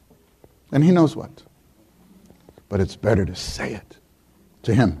 And he knows what. But it's better to say it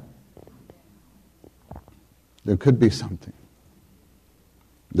to him. There could be something.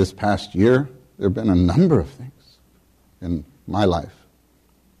 This past year, there have been a number of things in my life,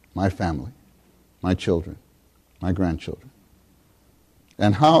 my family, my children, my grandchildren.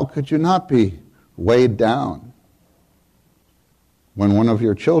 And how could you not be weighed down when one of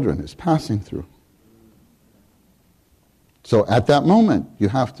your children is passing through? So at that moment, you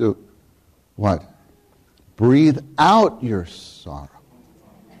have to, what? Breathe out your sorrow.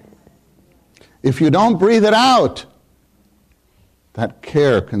 If you don't breathe it out, that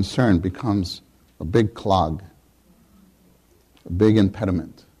care, concern becomes a big clog, a big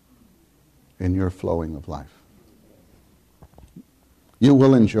impediment in your flowing of life. You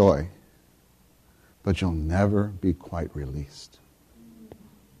will enjoy, but you'll never be quite released.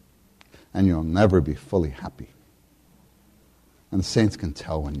 And you'll never be fully happy. And the saints can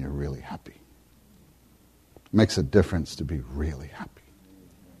tell when you're really happy. It makes a difference to be really happy.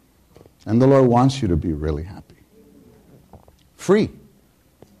 And the Lord wants you to be really happy. Free.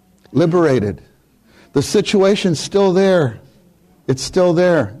 Liberated. The situation's still there. It's still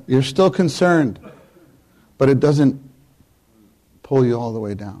there. You're still concerned. But it doesn't pull you all the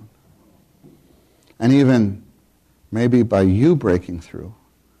way down. And even maybe by you breaking through,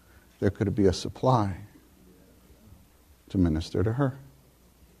 there could be a supply to minister to her.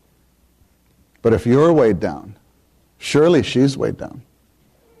 But if you're weighed down, surely she's weighed down.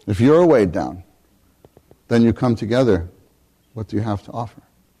 If you're weighed down, then you come together. What do you have to offer?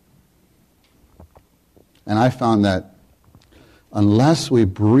 And I found that unless we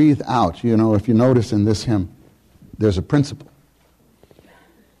breathe out, if you notice in this hymn, there's a principle.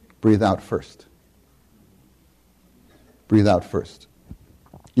 Breathe out first. Breathe out first.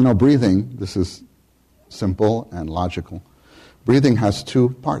 Breathing, this is simple and logical. Breathing has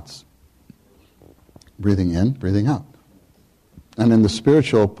two parts. Breathing in, breathing out. And in the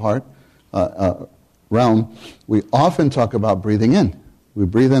spiritual realm, we often talk about breathing in. We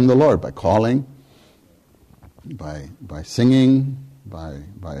breathe in the Lord by calling, by singing, by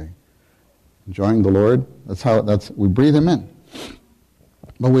enjoying the Lord. We breathe Him in.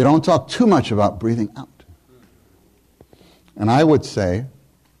 But we don't talk too much about breathing out. And I would say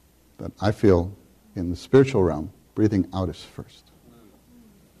that I feel in the spiritual realm, breathing out is first.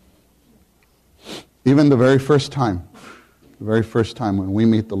 Even the very first time when we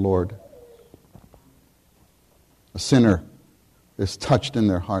meet the Lord, a sinner is touched in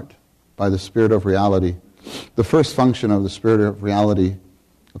their heart by the Spirit of reality. The first function of the Spirit of reality,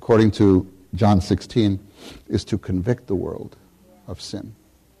 according to John 16, is to convict the world of sin.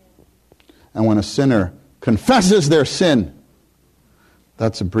 And when a sinner confesses their sin,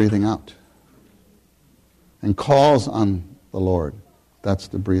 that's a breathing out. And calls on the Lord, that's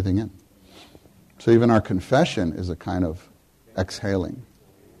the breathing in. So even our confession is a kind of exhaling.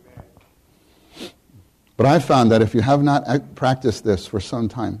 But I found that if you have not practiced this for some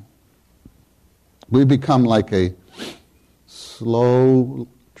time, we become like a slow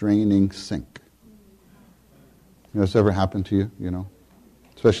draining sink. Has this ever happened to you?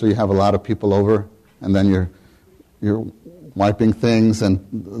 Especially you have a lot of people over, and then you're wiping things, and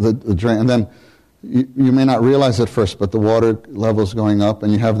the drain, and then you may not realize at first, but the water level's going up,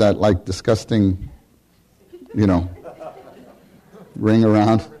 and you have that like disgusting, ring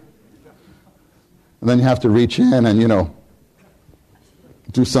around. And then you have to reach in and,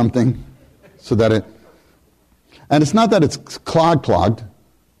 do something so that it... And it's not that it's clogged.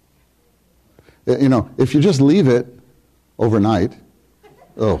 If you just leave it overnight,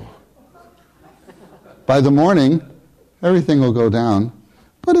 by the morning, everything will go down.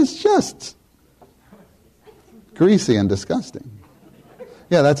 But it's just greasy and disgusting.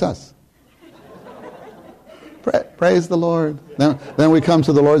 Yeah, that's us. Praise the Lord. Then we come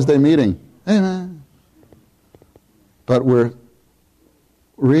to the Lord's Day meeting. Amen. But we're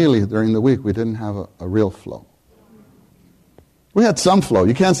really, during the week, we didn't have a real flow. We had some flow.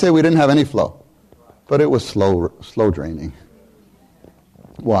 You can't say we didn't have any flow. But it was slow draining.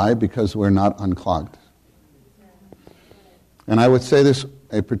 Why? Because we're not unclogged. And I would say this,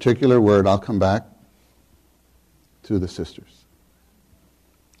 a particular word, I'll come back to the sisters.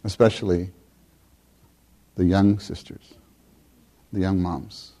 Especially the young sisters, the young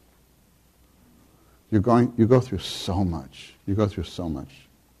moms. You go through so much.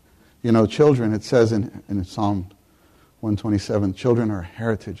 Children, it says in Psalm 127, children are a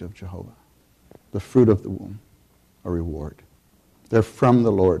heritage of Jehovah. The fruit of the womb, a reward. They're from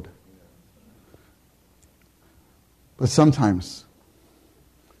the Lord. But sometimes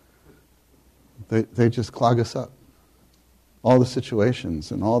they just clog us up. All the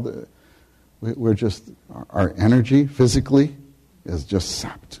situations and we're just, our energy physically is just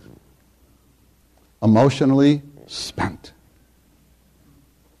sapped. Emotionally spent.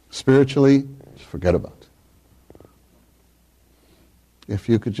 Spiritually, forget about. If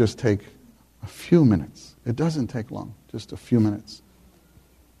you could just take a few minutes, it doesn't take long, just a few minutes.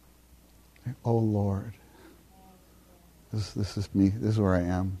 Oh Lord, this is me, this is where I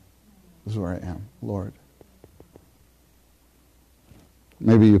am, Lord.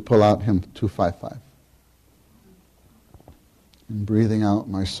 Maybe you pull out hymn 255. And breathing out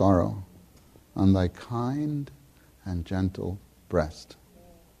my sorrow on thy kind and gentle breast.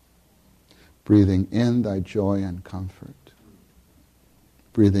 Breathing in thy joy and comfort.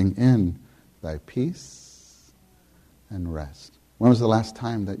 Breathing in thy peace and rest. When was the last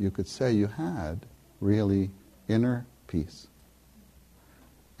time that you could say you had really inner peace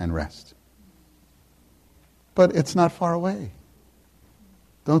and rest? But it's not far away.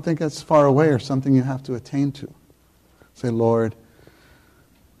 Don't think it's far away or something you have to attain to. Say, Lord,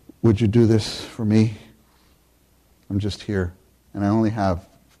 would you do this for me? I'm just here, and I only have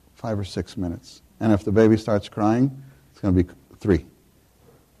 5 or 6 minutes. And if the baby starts crying, it's going to be 3.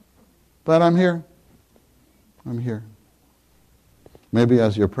 But I'm here. Maybe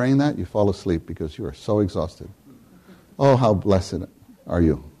as you're praying that, you fall asleep because you are so exhausted. Oh, how blessed are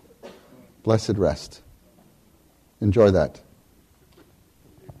you. Blessed rest. Enjoy that.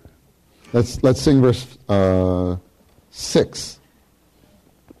 Let's sing verse 6.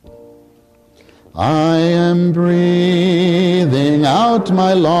 I am breathing out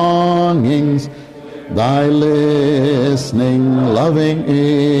my longings, thy listening, loving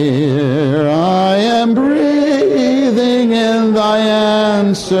ear. I am breathing in thy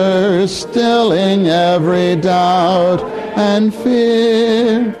answers, stilling every doubt and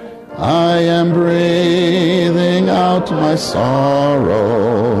fear. I am breathing out my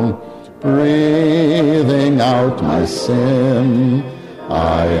sorrow, breathing out my sin.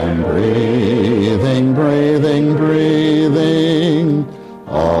 I am breathing, breathing, breathing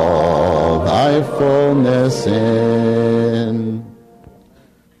all thy fullness in.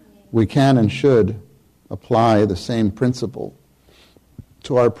 We can and should apply the same principle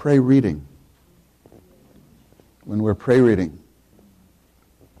to our pray reading. When we're pray reading,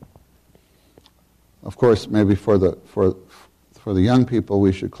 of course, maybe for the young people,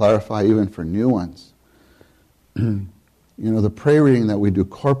 we should clarify, even for new ones. The pray reading that we do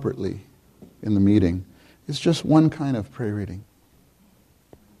corporately in the meeting is just one kind of pray reading.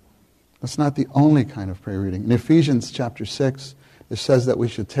 That's not the only kind of pray reading. In Ephesians chapter 6, it says that we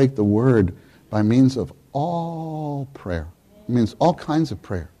should take the word by means of all prayer. It means all kinds of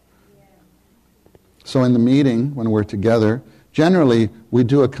prayer. So in the meeting, when we're together, generally we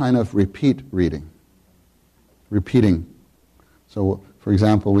do a kind of repeat reading. Repeating. So, for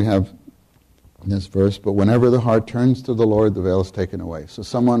example, we have this verse, but whenever the heart turns to the Lord, the veil is taken away. So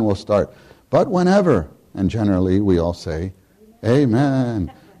someone will start, but whenever, and generally we all say,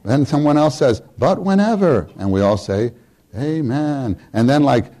 Amen. Then someone else says, but whenever, and we all say, Amen. And then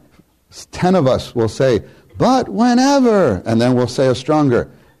like 10 of us will say, but whenever, and then we'll say a stronger,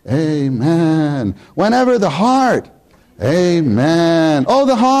 Amen. Whenever the heart, Amen. Oh,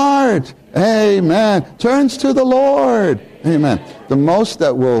 the heart, Amen, turns to the Lord, Amen. The most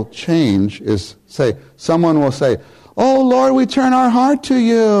that will change is, someone will say, oh, Lord, we turn our heart to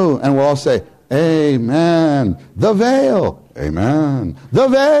you. And we'll all say, Amen. The veil, Amen. The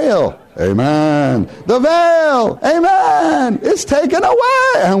veil, Amen. The veil, Amen. It's taken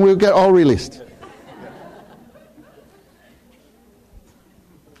away. And we'll get all released.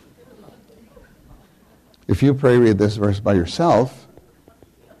 If you pray read this verse by yourself,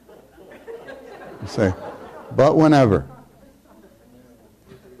 you say, but whenever.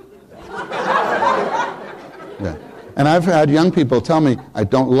 Yeah. And I've had young people tell me, I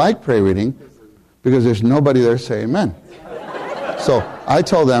don't like pray reading because there's nobody there to say amen. So I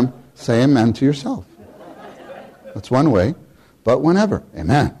told them, say amen to yourself. That's one way. But whenever,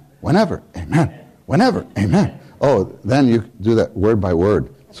 amen. Whenever, amen. Whenever, amen. Oh, then you do that word by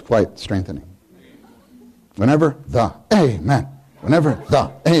word. It's quite strengthening. Whenever, the amen. Whenever,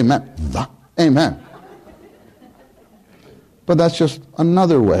 the amen. The amen. But that's just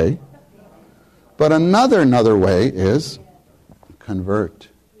another way. But another way is convert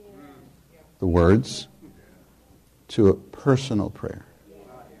the words to a personal prayer.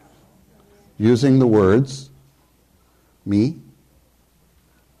 Using the words me,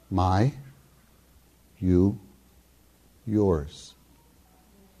 my, you, yours,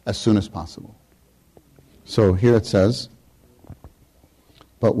 as soon as possible. So here it says,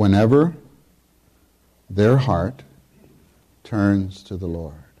 but whenever their heart turns to the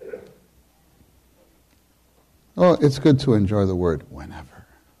Lord. Oh, it's good to enjoy the word whenever.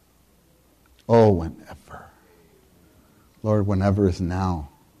 Oh, whenever. Lord, whenever is now.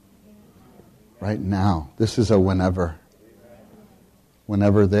 Right now. This is a whenever.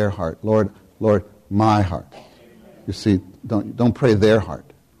 Whenever their heart. Lord, my heart. You see, don't pray their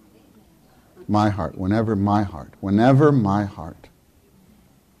heart. My heart. Whenever my heart. Whenever my heart.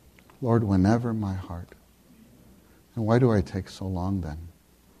 Lord, whenever my heart. And why do I take so long then?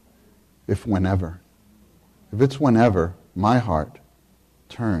 If whenever. If it's whenever my heart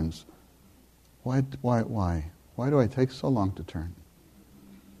turns, why do I take so long to turn?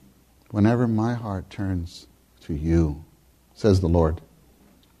 Whenever my heart turns to you, says the Lord.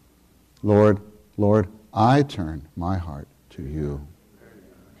 Lord, I turn my heart to you.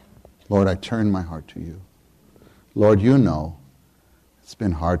 Lord, I turn my heart to you. Lord, you know it's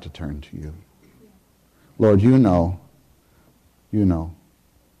been hard to turn to you. Lord, you know,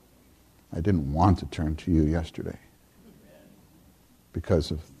 I didn't want to turn to you yesterday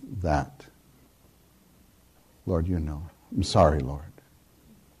because of that. Lord, you know. I'm sorry, Lord,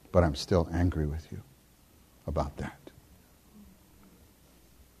 but I'm still angry with you about that.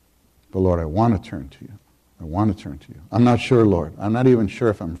 But Lord, I want to turn to you. I want to turn to you. I'm not sure, Lord. I'm not even sure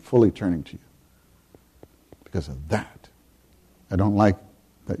if I'm fully turning to you because of that. I don't like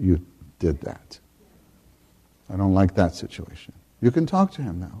that you did that. I don't like that situation. You can talk to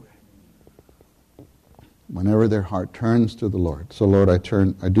him that way. Whenever their heart turns to the Lord. So Lord, I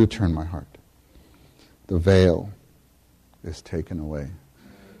do turn my heart. the veil is taken away.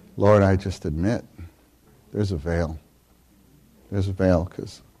 Lord, I just admit there's a veil. There's a veil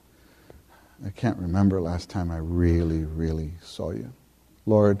because I can't remember last time I really, really saw you.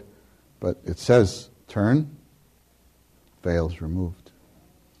 Lord, but it says, turn, veil's removed.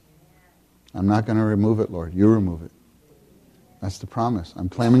 I'm not going to remove it, Lord. You remove it. That's the promise. I'm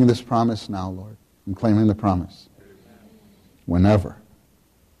claiming this promise now, Lord. I'm claiming the promise. Whenever.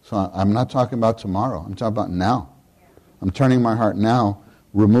 So I'm not talking about tomorrow. I'm talking about now. I'm turning my heart now.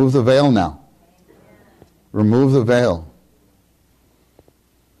 Remove the veil now. Remove the veil.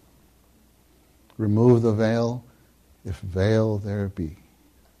 Remove the veil, if veil there be.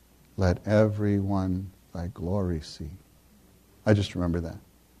 Let everyone thy glory see. I just remember that.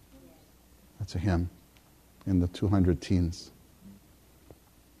 That's a hymn in the 200 teens.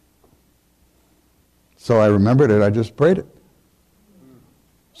 So I remembered it, I just prayed it.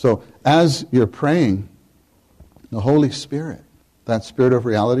 So as you're praying, the Holy Spirit, that Spirit of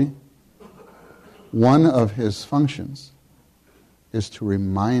reality, one of his functions is to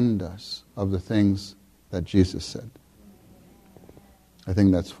remind us of the things that Jesus said. I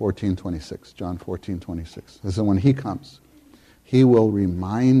think that's 14:26, John 14:26. This is when he comes. He will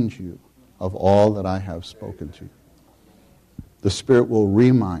remind you of all that I have spoken to you. The Spirit will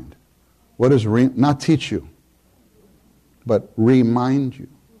remind. What is not teach you, but remind you.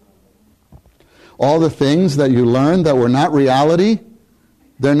 All the things that you learned that were not reality,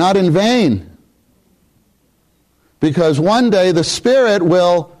 they're not in vain. Because one day the Spirit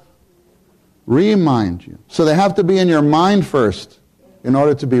will remind you. So they have to be in your mind first in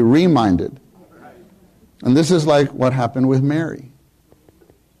order to be reminded. And this is like what happened with Mary.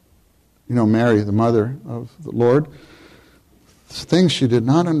 You know, Mary, the mother of the Lord, things she did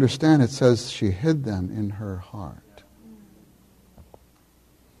not understand, it says she hid them in her heart.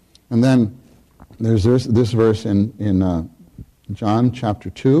 And then there's this verse in John chapter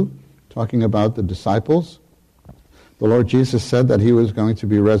 2, talking about the disciples. The Lord Jesus said that he was going to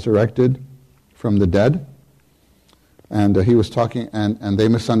be resurrected from the dead. And he was talking, and they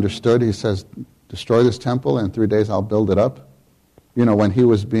misunderstood. He says, destroy this temple, and in 3 days I'll build it up. You know, when he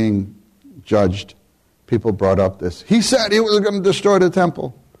was being judged, people brought up this. He said he was going to destroy the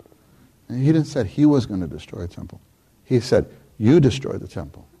temple. And he didn't say he was going to destroy the temple. He said, you destroy the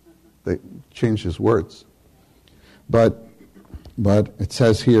temple. They changed his words. But it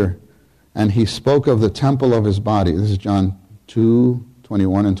says here, and he spoke of the temple of his body. This is John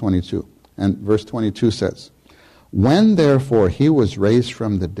 2:21 and 22. And verse 22 says, when therefore he was raised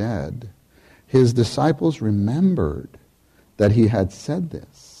from the dead, his disciples remembered that he had said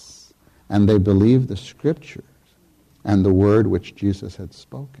this, and they believed the scriptures and the word which Jesus had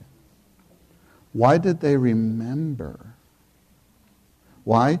spoken. Why did they remember?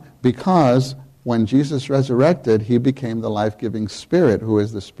 Why? Because when Jesus resurrected, he became the life-giving Spirit, who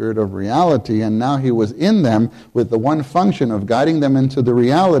is the Spirit of reality, and now he was in them with the one function of guiding them into the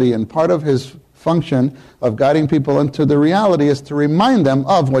reality, and part of his function of guiding people into the reality is to remind them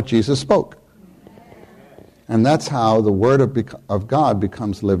of what Jesus spoke. And that's how the Word of God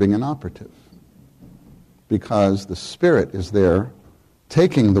becomes living and operative. Because the Spirit is there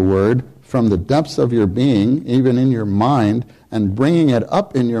taking the Word from the depths of your being, even in your mind, and bringing it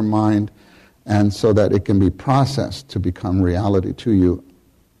up in your mind, and so that it can be processed to become reality to you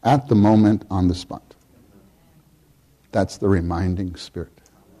at the moment, on the spot. That's the reminding Spirit.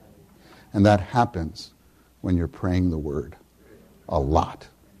 And that happens when you're praying the Word a lot.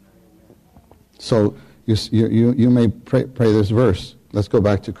 So you may pray this verse. Let's go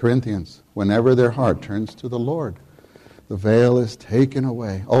back to Corinthians. Whenever their heart turns to the Lord, the veil is taken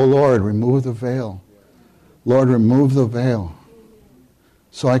away. Oh Lord, remove the veil. Lord, remove the veil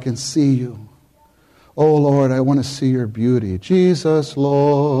so I can see you. Oh Lord, I want to see your beauty. Jesus,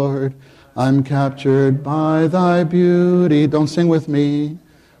 Lord, I'm captured by thy beauty. Don't sing with me.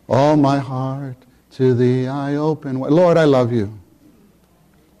 All my heart to thee I open. Lord, I love you.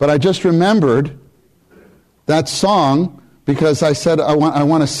 But I just remembered that song because I said, I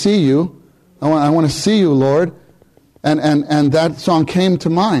want to see you. I want to see you, Lord. And that song came to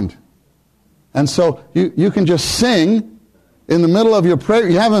mind. And so you can just sing in the middle of your prayer.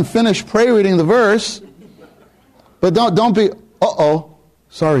 You haven't finished reading the verse. But don't be,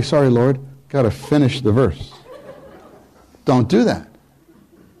 sorry, Lord. Got to finish the verse. Don't do that.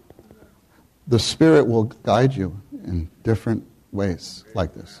 The Spirit will guide you in different ways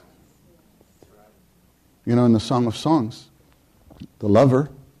like this. You know, in the Song of Songs, the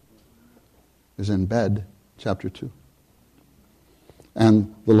lover is in bed, chapter 2.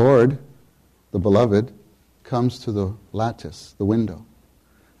 And the Lord, the beloved, comes to the lattice, the window.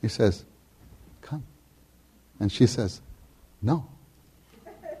 He says, come. And she says, no.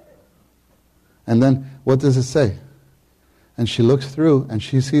 And then what does it say? And she looks through and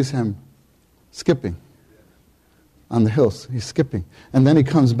she sees him skipping on the hills. He's skipping. And then he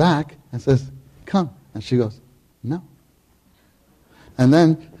comes back and says, come. And she goes, no. And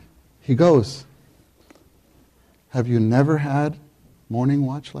then he goes, have you never had morning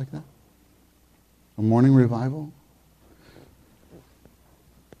watch like that? A morning revival?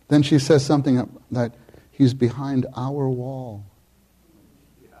 Then she says something that he's behind our wall.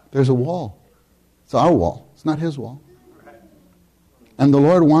 There's a wall. It's our wall. It's not his wall. And the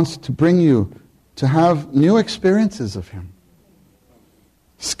Lord wants to bring you to have new experiences of him.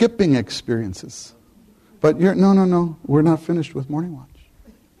 Skipping experiences. But no, we're not finished with morning watch.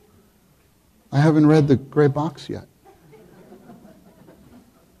 I haven't read the gray box yet.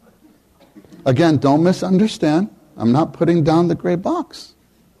 Again, don't misunderstand. I'm not putting down the gray box.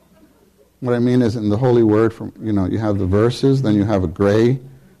 What I mean is in the Holy Word, you have the verses, then you have a gray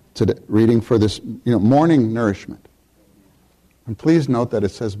reading for this, morning nourishment. And please note that it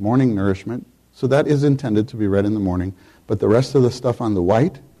says morning nourishment, so that is intended to be read in the morning, but the rest of the stuff on the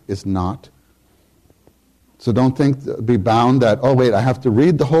white is not. So don't be bound that, oh wait, I have to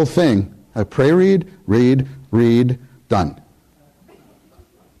read the whole thing. I pray, read, done.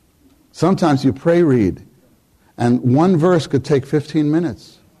 Sometimes you pray, read, and one verse could take 15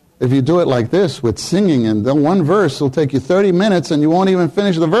 minutes. If you do it like this with singing, and then one verse will take you 30 minutes and you won't even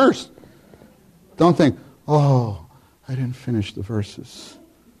finish the verse. Don't think, oh, I didn't finish the verses.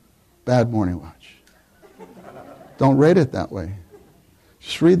 Bad morning watch. Don't rate it that way.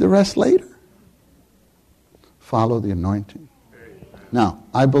 Just read the rest later. Follow the anointing. Now,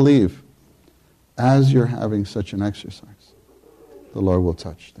 I believe as you're having such an exercise, the Lord will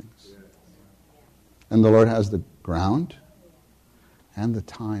touch things. And the Lord has the ground and the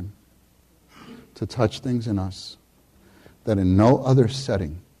time to touch things in us that in no other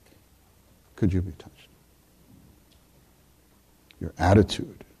setting could you be touched. Your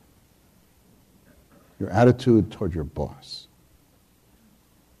attitude toward your boss.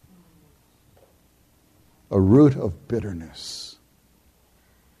 A root of bitterness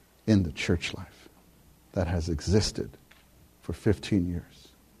in the church life that has existed for 15 years.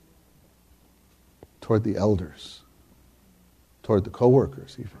 Toward the elders, toward the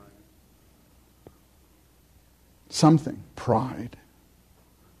co-workers even. Something, pride,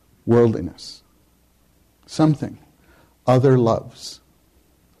 worldliness, something, other loves.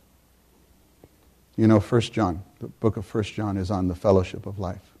 1 John, the book of 1 John is on the fellowship of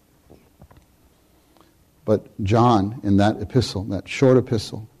life. But John, in that epistle, that short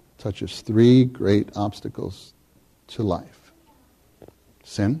epistle, touches 3 great obstacles to life.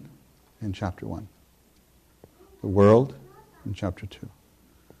 Sin in chapter 1. The world in chapter 2.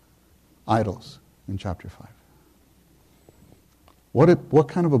 Idols in chapter 5. What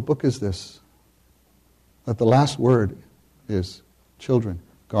kind of a book is this? That the last word is, children,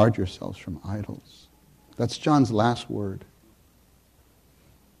 guard yourselves from idols. That's John's last word.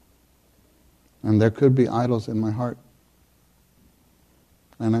 And there could be idols in my heart.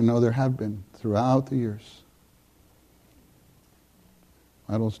 And I know there have been throughout the years.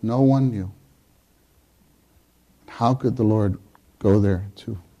 Idols no one knew. How could the Lord go there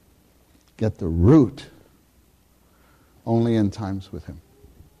to get the root? Only in times with him.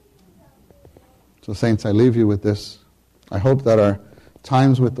 So saints, I leave you with this. I hope that our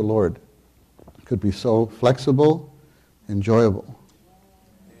times with the Lord could be so flexible, enjoyable,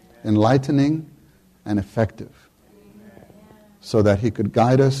 enlightening, and effective, so that he could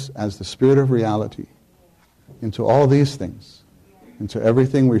guide us as the Spirit of reality into all these things, into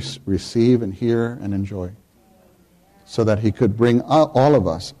everything we receive and hear and enjoy, so that he could bring all of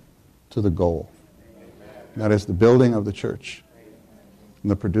us to the goal. That is the building of the church and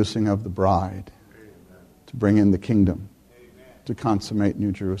the producing of the bride to bring in the kingdom, to consummate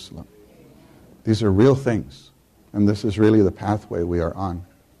New Jerusalem. These are real things, and this is really the pathway we are on.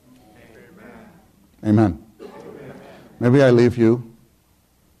 Amen. Maybe I leave you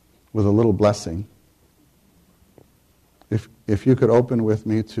with a little blessing. If you could open with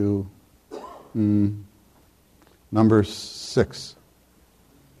me to number 6.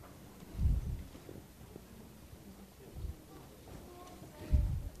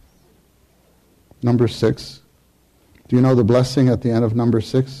 Number 6. Do you know the blessing at the end of number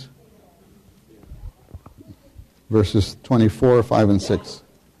 6? Verses 24, 5, and 6.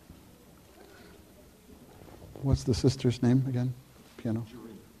 What's the sister's name again? Piano.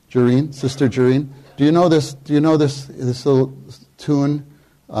 Jareen. Sister Jareen. Do you know this? Do you know this little tune?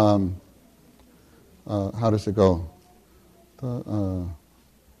 How does it go?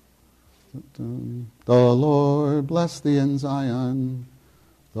 The Lord bless thee in Zion.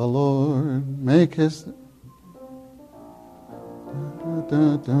 The Lord make his...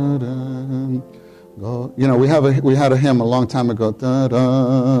 Go. You know, we had a hymn a long time ago.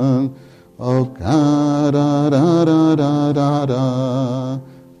 Oh God, da da da da da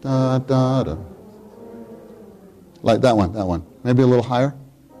da da da. Like that one. Maybe a little higher.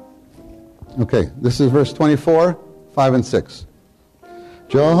 Okay, this is verse 24, 5 and 6.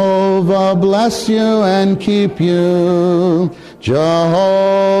 Jehovah bless you and keep you.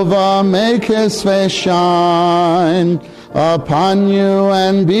 Jehovah make his face shine upon you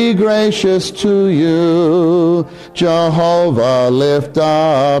and be gracious to you. Jehovah lift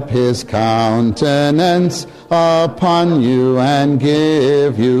up his countenance upon you and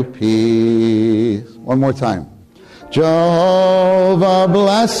give you peace. One more time. Jehovah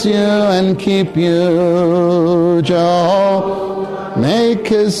bless you and keep you. Jehovah make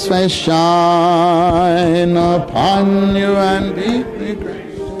his face shine upon you and be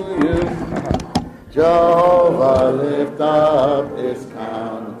gracious to you. Jehovah lift up his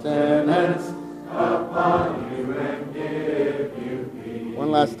countenance upon you and give you peace.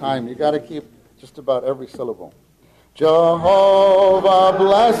 One last time. You got to keep just about every syllable. Jehovah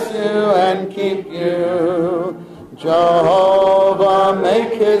bless you and keep you. Jehovah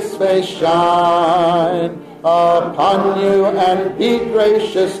make his face shine upon you and be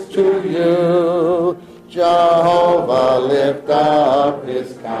gracious to you. Jehovah lift up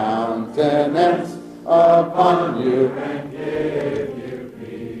his countenance upon you and give you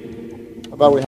peace. How about we